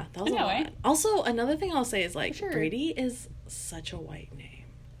 Yeah, that was a lot. Also, another thing I'll say is, like, sure. Brady is such a white name.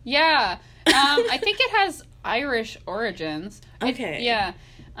 Yeah. I think it has Irish origins. Okay. Yeah.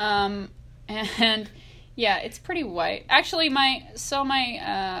 And yeah, it's pretty white. Actually, my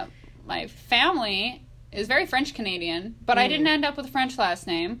family is very French Canadian, but I didn't end up with a French last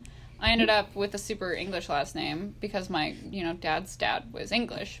name. I ended up with a super English last name because my, dad's dad was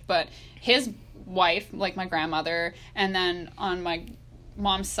English, but his wife, like my grandmother, and then on my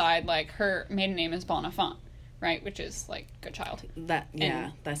mom's side, like her maiden name is Bonifant, right? Which is like good child. That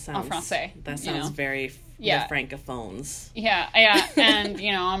sounds en français. That sounds very the francophones. Yeah. And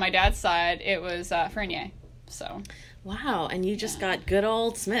on my dad's side, it was Fernier. So. Wow, and you just got good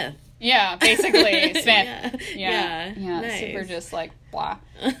old Smith. Yeah, basically Smith. Yeah. Nice. Super just like blah.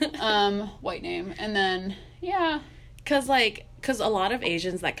 White name, and then because a lot of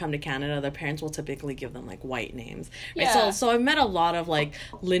Asians that come to Canada, their parents will typically give them like white names. Right? Yeah. So I've met a lot of like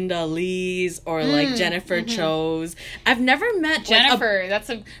Linda Lees or like Jennifer Cho's. I've never met Jennifer. That's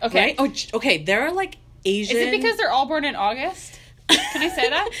okay. Right? Oh, okay. There are like Asian. Is it because they're all born in August? Can I say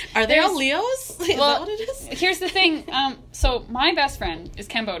that? Are they all Leos? Is that what it is? Here's the thing. So my best friend is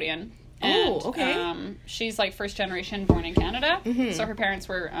Cambodian. And, okay. She's like first generation born in Canada. Mm-hmm. So her parents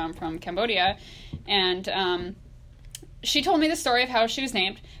were from Cambodia. And she told me the story of how she was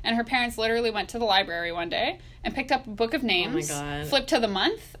named. And her parents literally went to the library one day and picked up a book of names, flipped to the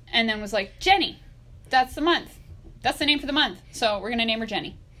month, and then was like, Jenny, that's the month. That's the name for the month. So we're going to name her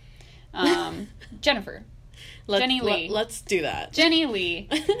Jenny. Jennifer. Jenny Lee. Let's do that. Jenny Lee.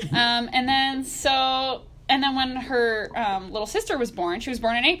 And then when her little sister was born, she was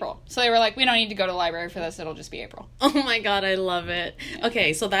born in April. So they were like, we don't need to go to the library for this. It'll just be April. Oh my god, I love it. Yeah.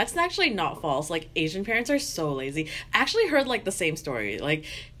 Okay, so that's actually not false. Like, Asian parents are so lazy. I actually heard, like, the same story. Like,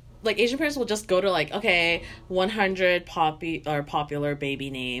 like Asian parents will just go to like, okay, 100 popular baby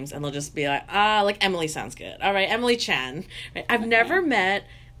names, and they'll just be like Emily sounds good. All right, Emily Chan. Right? I've never met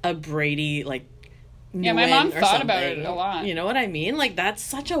a Brady like. Yeah, my mom thought about it a lot. You know what I mean? Like, that's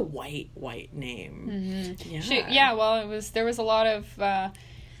such a white name. Mm-hmm. Yeah. Well, there was a lot of.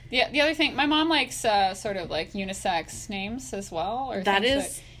 The other thing, my mom likes sort of like unisex names as well. Or that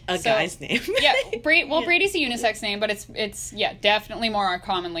is a guy's name. Yeah, Brady's a unisex name, but it's definitely more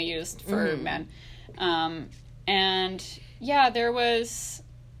commonly used for men. And yeah, there was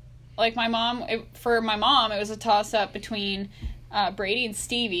like for my mom, it was a toss up between Brady and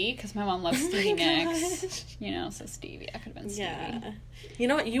Stevie, because my mom loves Stevie Nicks. You know, so Stevie. I could have been Stevie. Yeah. You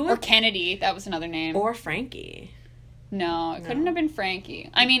know what? Or Kennedy. That was another name. Or Frankie. No, it couldn't have been Frankie.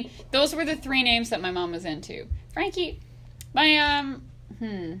 I mean, those were the three names that my mom was into. Frankie. Yeah,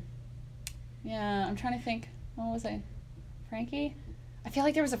 I'm trying to think. What was I? Frankie? I feel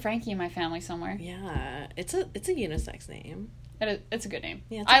like there was a Frankie in my family somewhere. Yeah. It's a unisex name. It's a good name.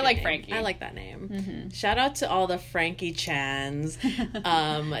 Yeah, I like Frankie. I like that name. Mm-hmm. Shout out to all the Frankie Chans,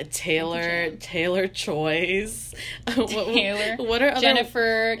 Taylor Choi's, Taylor. What are other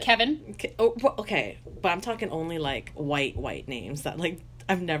Jennifer, Kevin? Okay, but I'm talking only like white names that like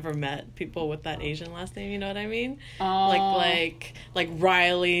I've never met people with that Asian last name. You know what I mean? Oh. Like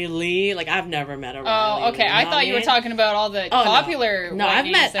Riley Lee. Like I've never met a Riley. Oh, okay. Lee, I thought you were talking about all the popular. No,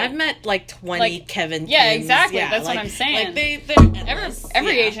 I've met like 20 Kevin. Yeah, Kims. exactly. Yeah, that's like, what I'm saying. Like they're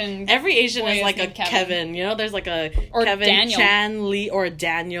every Asian is like a Kevin. You know, there's like a or Kevin Daniel. Chan Lee or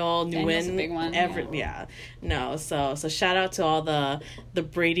Daniel Nguyen. Daniel's a big one. No, so shout out to all the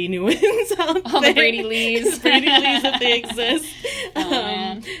Brady Nguyen's out there. All the Brady Lees. Brady Lees if they exist. Oh,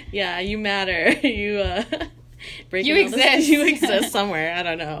 man. Yeah, you matter. You exist. You exist somewhere. I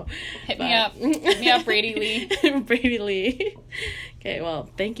don't know. Hit me up, Brady Lee. Brady Lee. Okay, well,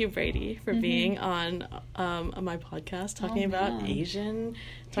 thank you, Brady, for being on my podcast talking about Asian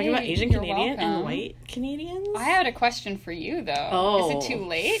Canadian and white Canadians. I had a question for you, though. Oh. Is it too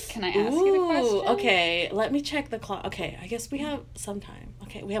late? Can I ask you the question? Okay, let me check the clock. Okay, I guess we have some time.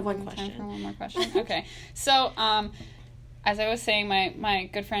 Okay, we have one question. Time for one more question. Okay, so as I was saying, my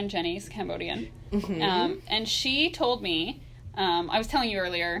good friend Jenny's Cambodian, and she told me, I was telling you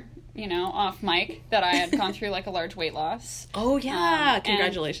earlier, you know, off mic, that I had gone through like a large weight loss. Oh yeah,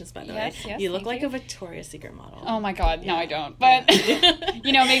 congratulations, by the way. Yes, you look like a Victoria's Secret model. Oh my god, no I don't. But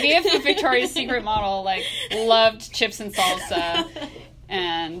you know, maybe if a Victoria's Secret model like loved chips and salsa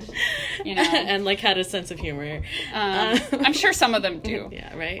and you know and like had a sense of humor. I'm sure some of them do.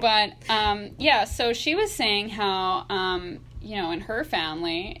 Yeah, right. But so she was saying how you know, in her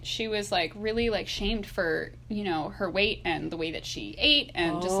family, she was like really like shamed for, you know, her weight and the way that she ate,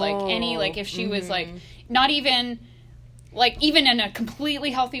 and just like any like if she was like not even like even in a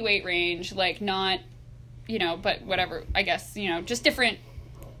completely healthy weight range, like not, you know, but whatever, I guess, you know, just different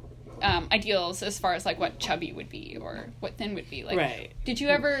ideals as far as like what chubby would be or what thin would be. Like, right. Did you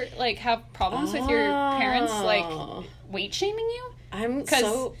ever like have problems with your parents like weight shaming you?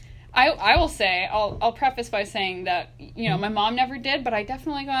 I will say, I'll preface by saying that, you know, my mom never did, but I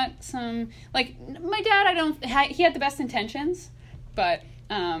definitely got some, like, my dad, he had the best intentions, but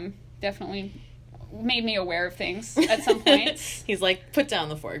definitely made me aware of things at some points. He's like, put down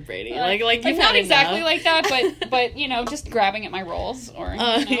the fork, Brady. Like you've not had exactly enough. like that, but, you know, just grabbing at my rolls or, you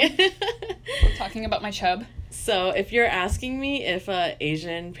know, talking about my chub. So if you're asking me if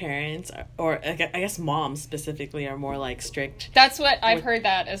Asian parents or I guess moms specifically are more like strict, that's what I've heard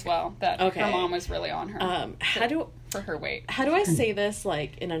that as well. That her mom was really on her for her weight. How do I say this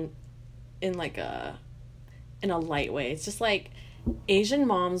like in a light way? It's just like Asian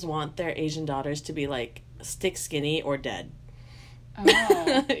moms want their Asian daughters to be like stick skinny or dead.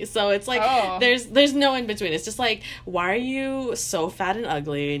 Oh. So it's like there's no in between. It's just like, why are you so fat and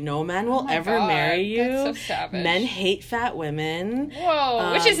ugly? No man will ever marry you. That's so savage. Men hate fat women.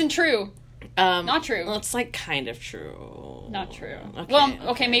 Whoa, which isn't true. Not true. Well, it's like kind of true. Not true.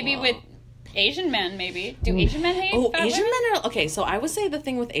 Okay, maybe with Asian men, maybe. Do Asian men hate fat Asian women? men are okay. So I would say the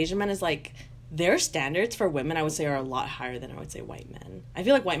thing with Asian men is like their standards for women, I would say, are a lot higher than I would say white men. I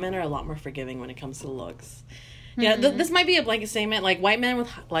feel like white men are a lot more forgiving when it comes to looks. Yeah, this might be a blanket statement. Like, white men with,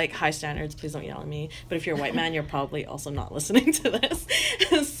 like, high standards, please don't yell at me. But if you're a white man, you're probably also not listening to this.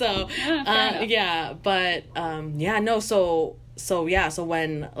 So, so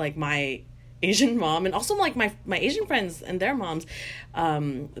when, like, my Asian mom, and also, like, my Asian friends and their moms,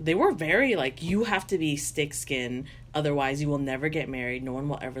 they were very, like, you have to be stick skin, otherwise you will never get married, no one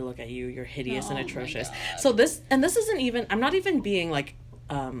will ever look at you, you're hideous and atrocious. So this isn't even, I'm not even being, like,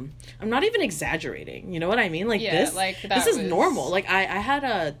 I'm not even exaggerating. You know what I mean? Like, Yeah, this, like, that this is was- normal. Like, I had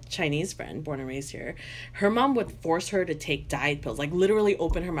a Chinese friend born and raised here. Her mom would force her to take diet pills, like literally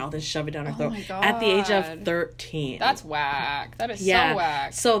open her mouth and shove it down her throat my at the age God. of 13. That's whack. That is yeah. so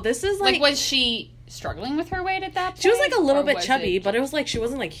whack. So this is Like, was she struggling with her weight at that point? she was like a little Or bit was chubby, it- but it was like she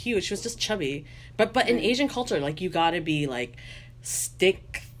wasn't like huge. She was just chubby. But in Asian culture, like, you gotta be like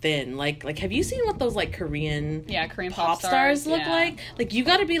stick thin. Like have you seen what those like Korean Korean pop stars look yeah. like? Like, you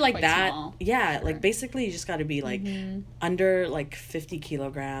gotta be like Quite that. small. Yeah, like basically you just gotta be like Mm-hmm. under like 50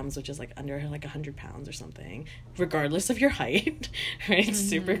 kilograms, which is like under like 100 pounds or something, regardless of your height. Right? It's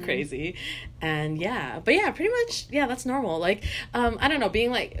super Mm-hmm. crazy. And but yeah, pretty much, yeah, that's normal. Like, I don't know, being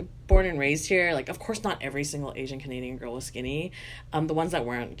like born and raised here, like, of course not every single Asian Canadian girl was skinny. The ones that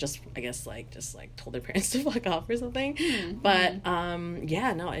weren't, just, I guess, like, just like told their parents to fuck off or something. But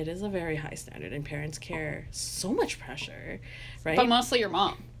yeah, no, it is a very high standard, and parents care so much pressure, right? But mostly your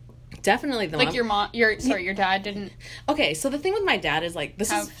mom. Definitely the Like, mom. your dad didn't Okay, so the thing with my dad is like, this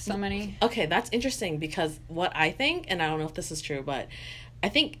have is so many. okay, that's interesting, because what I think, and I don't know if this is true, but I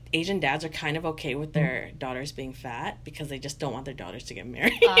think Asian dads are kind of okay with their daughters being fat because they just don't want their daughters to get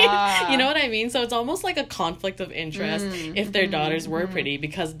married. Ah. You know what I mean? So it's almost like a conflict of interest if their daughters were pretty,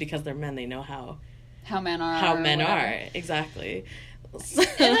 because they're men, they know how men are. how or men whatever. are. Exactly.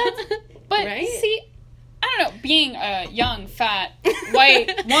 But Right? see, I don't know, being a young, fat, white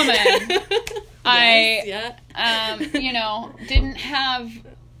woman, yeah. didn't have,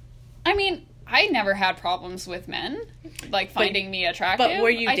 I mean, I never had problems with men, like, finding me attractive. But were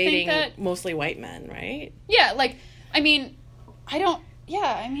you I think dating that, mostly white men, right? yeah, like, I mean,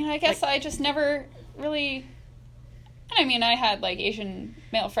 I guess I just never really, I mean, I had, like, Asian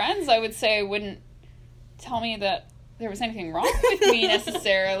male friends, I would say, wouldn't tell me that there was anything wrong with me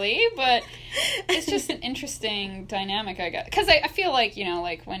necessarily, but it's just an interesting dynamic, I guess. Because I feel like,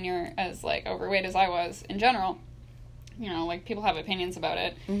 like, when you're as, like, overweight as I was in general, like, people have opinions about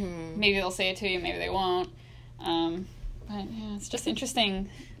it. Mm-hmm. Maybe they'll say it to you, maybe they won't. But, yeah, it's just interesting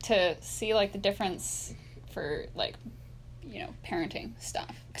to see, like, the difference for, like, parenting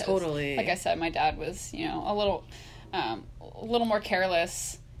stuff. 'Cause, Totally. like I said, my dad was, a little more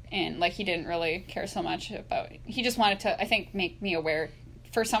careless, and, like, he didn't really care so much about, he just wanted to, I think, make me aware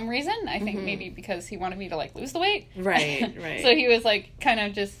for some reason. I think maybe because he wanted me to, like, lose the weight. Right. So he was, like, kind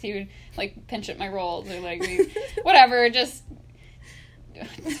of just, he would, like, pinch at my rolls, or, like, whatever, just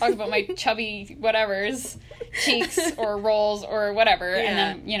talk about my chubby whatever's cheeks or rolls or whatever.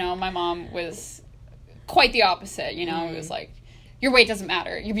 Yeah. And then, my mom was quite the opposite, it was like, your weight doesn't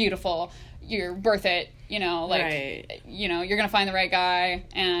matter, you're beautiful, you're worth it, like, Right. you're gonna find the right guy.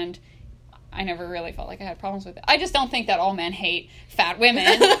 And I never really felt like I had problems with it. I just don't think that all men hate fat women.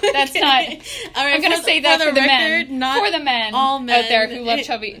 That's not. All right, I'm gonna say that for the record, men, not for the men all men out there who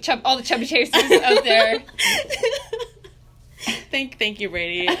love all the chubby chasers out there. Thank you,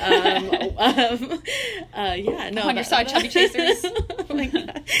 Brady. Yeah, no. On your side, chubby chasers. Oh my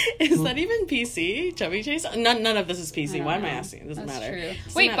God. Is that even PC? Chubby chaser? None of this is PC. Why am I asking? It doesn't That's matter. true.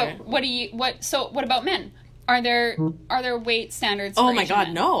 Doesn't Wait, matter. but what about men? Are there weight standards? Oh for my Asian God,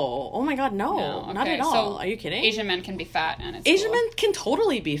 men? no. Oh my God, no. No, Not okay. at all. So Are you kidding? Asian men can be fat, and it's Asian cool. men can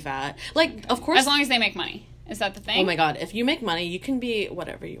totally be fat. Like, of course. as long as they make money. Is that the thing? Oh my God, if you make money, you can be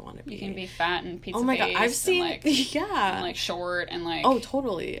whatever you want to be. You can be fat and pizza Oh my God, I've faced seen. and, like, yeah. and, like, short and, like, Oh,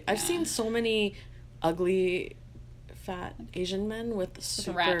 totally. I've seen so many ugly, fat Asian men with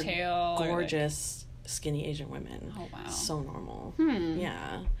super rat tail or, like- gorgeous, skinny Asian women. Oh, wow. So normal. Hmm.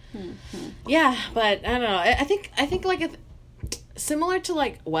 Yeah. Yeah, but I don't know. I think like if similar to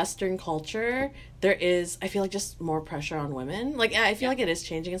like Western culture, there is, I feel like, just more pressure on women. Like, I feel like it is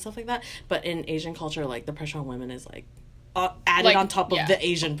changing and stuff like that. But in Asian culture, like, the pressure on women is like added Like, on top of yeah. the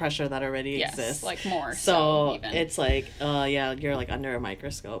Asian pressure that already yes, exists. like, more. So even. it's like, yeah, you're like under a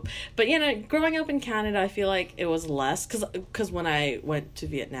microscope. But growing up in Canada, I feel like it was less because when I went to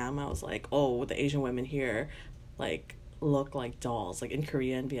Vietnam, I was like, oh, the Asian women here, like, look like dolls. Like in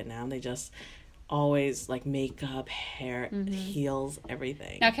Korea and Vietnam, they just always like makeup, hair, heels,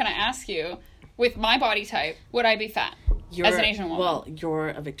 everything. Now, can I ask you, with my body type, would I be fat as an Asian woman? Well, you're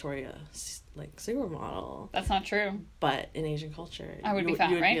a Victoria like supermodel, That's not true. but in Asian culture, I would be fat,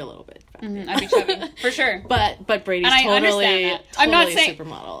 you would right? be a little bit fat. I'd be chubby for sure. But Brady's And I totally, understand that. totally I'm not saying-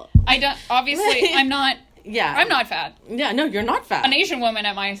 supermodel. I don't. Obviously, I'm not. Yeah, I'm not fat. Yeah, no, you're not fat. An Asian woman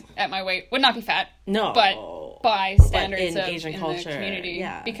at my weight would not be fat. No, But by standards in of Asian in culture, the community,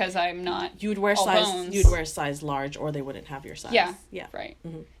 yeah. because I'm not. you'd wear all size. bones. You'd wear size large, or they wouldn't have your size. Yeah. yeah, Right.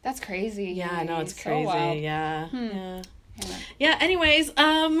 That's crazy. yeah. I know it's So crazy. wild. Yeah, Hmm. yeah. Yeah. Yeah. Anyways,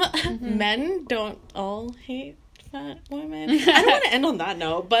 men don't all hate fat women. I don't want to end on that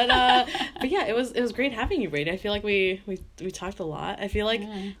note, but yeah, it was great having you, Brady. I feel like we talked a lot. I feel like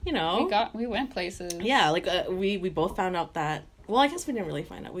we went places. Yeah, like we both found out that. Well, I guess we didn't really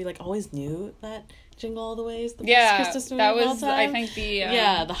find out. We like always knew that Jingle All the Way is the best Christmas movie that of all was time. I think the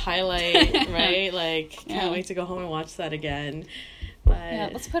the highlight, right? Like can't wait to go home and watch that again. But yeah,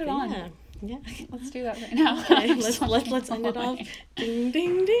 let's put it on. Yeah, let's do that right now. Okay, let's end it off. Ding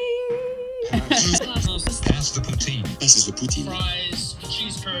ding ding. Pass the poutine. This is the poutine. Fries,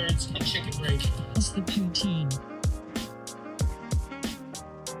 cheese curds, and chicken gravy. Pass the poutine.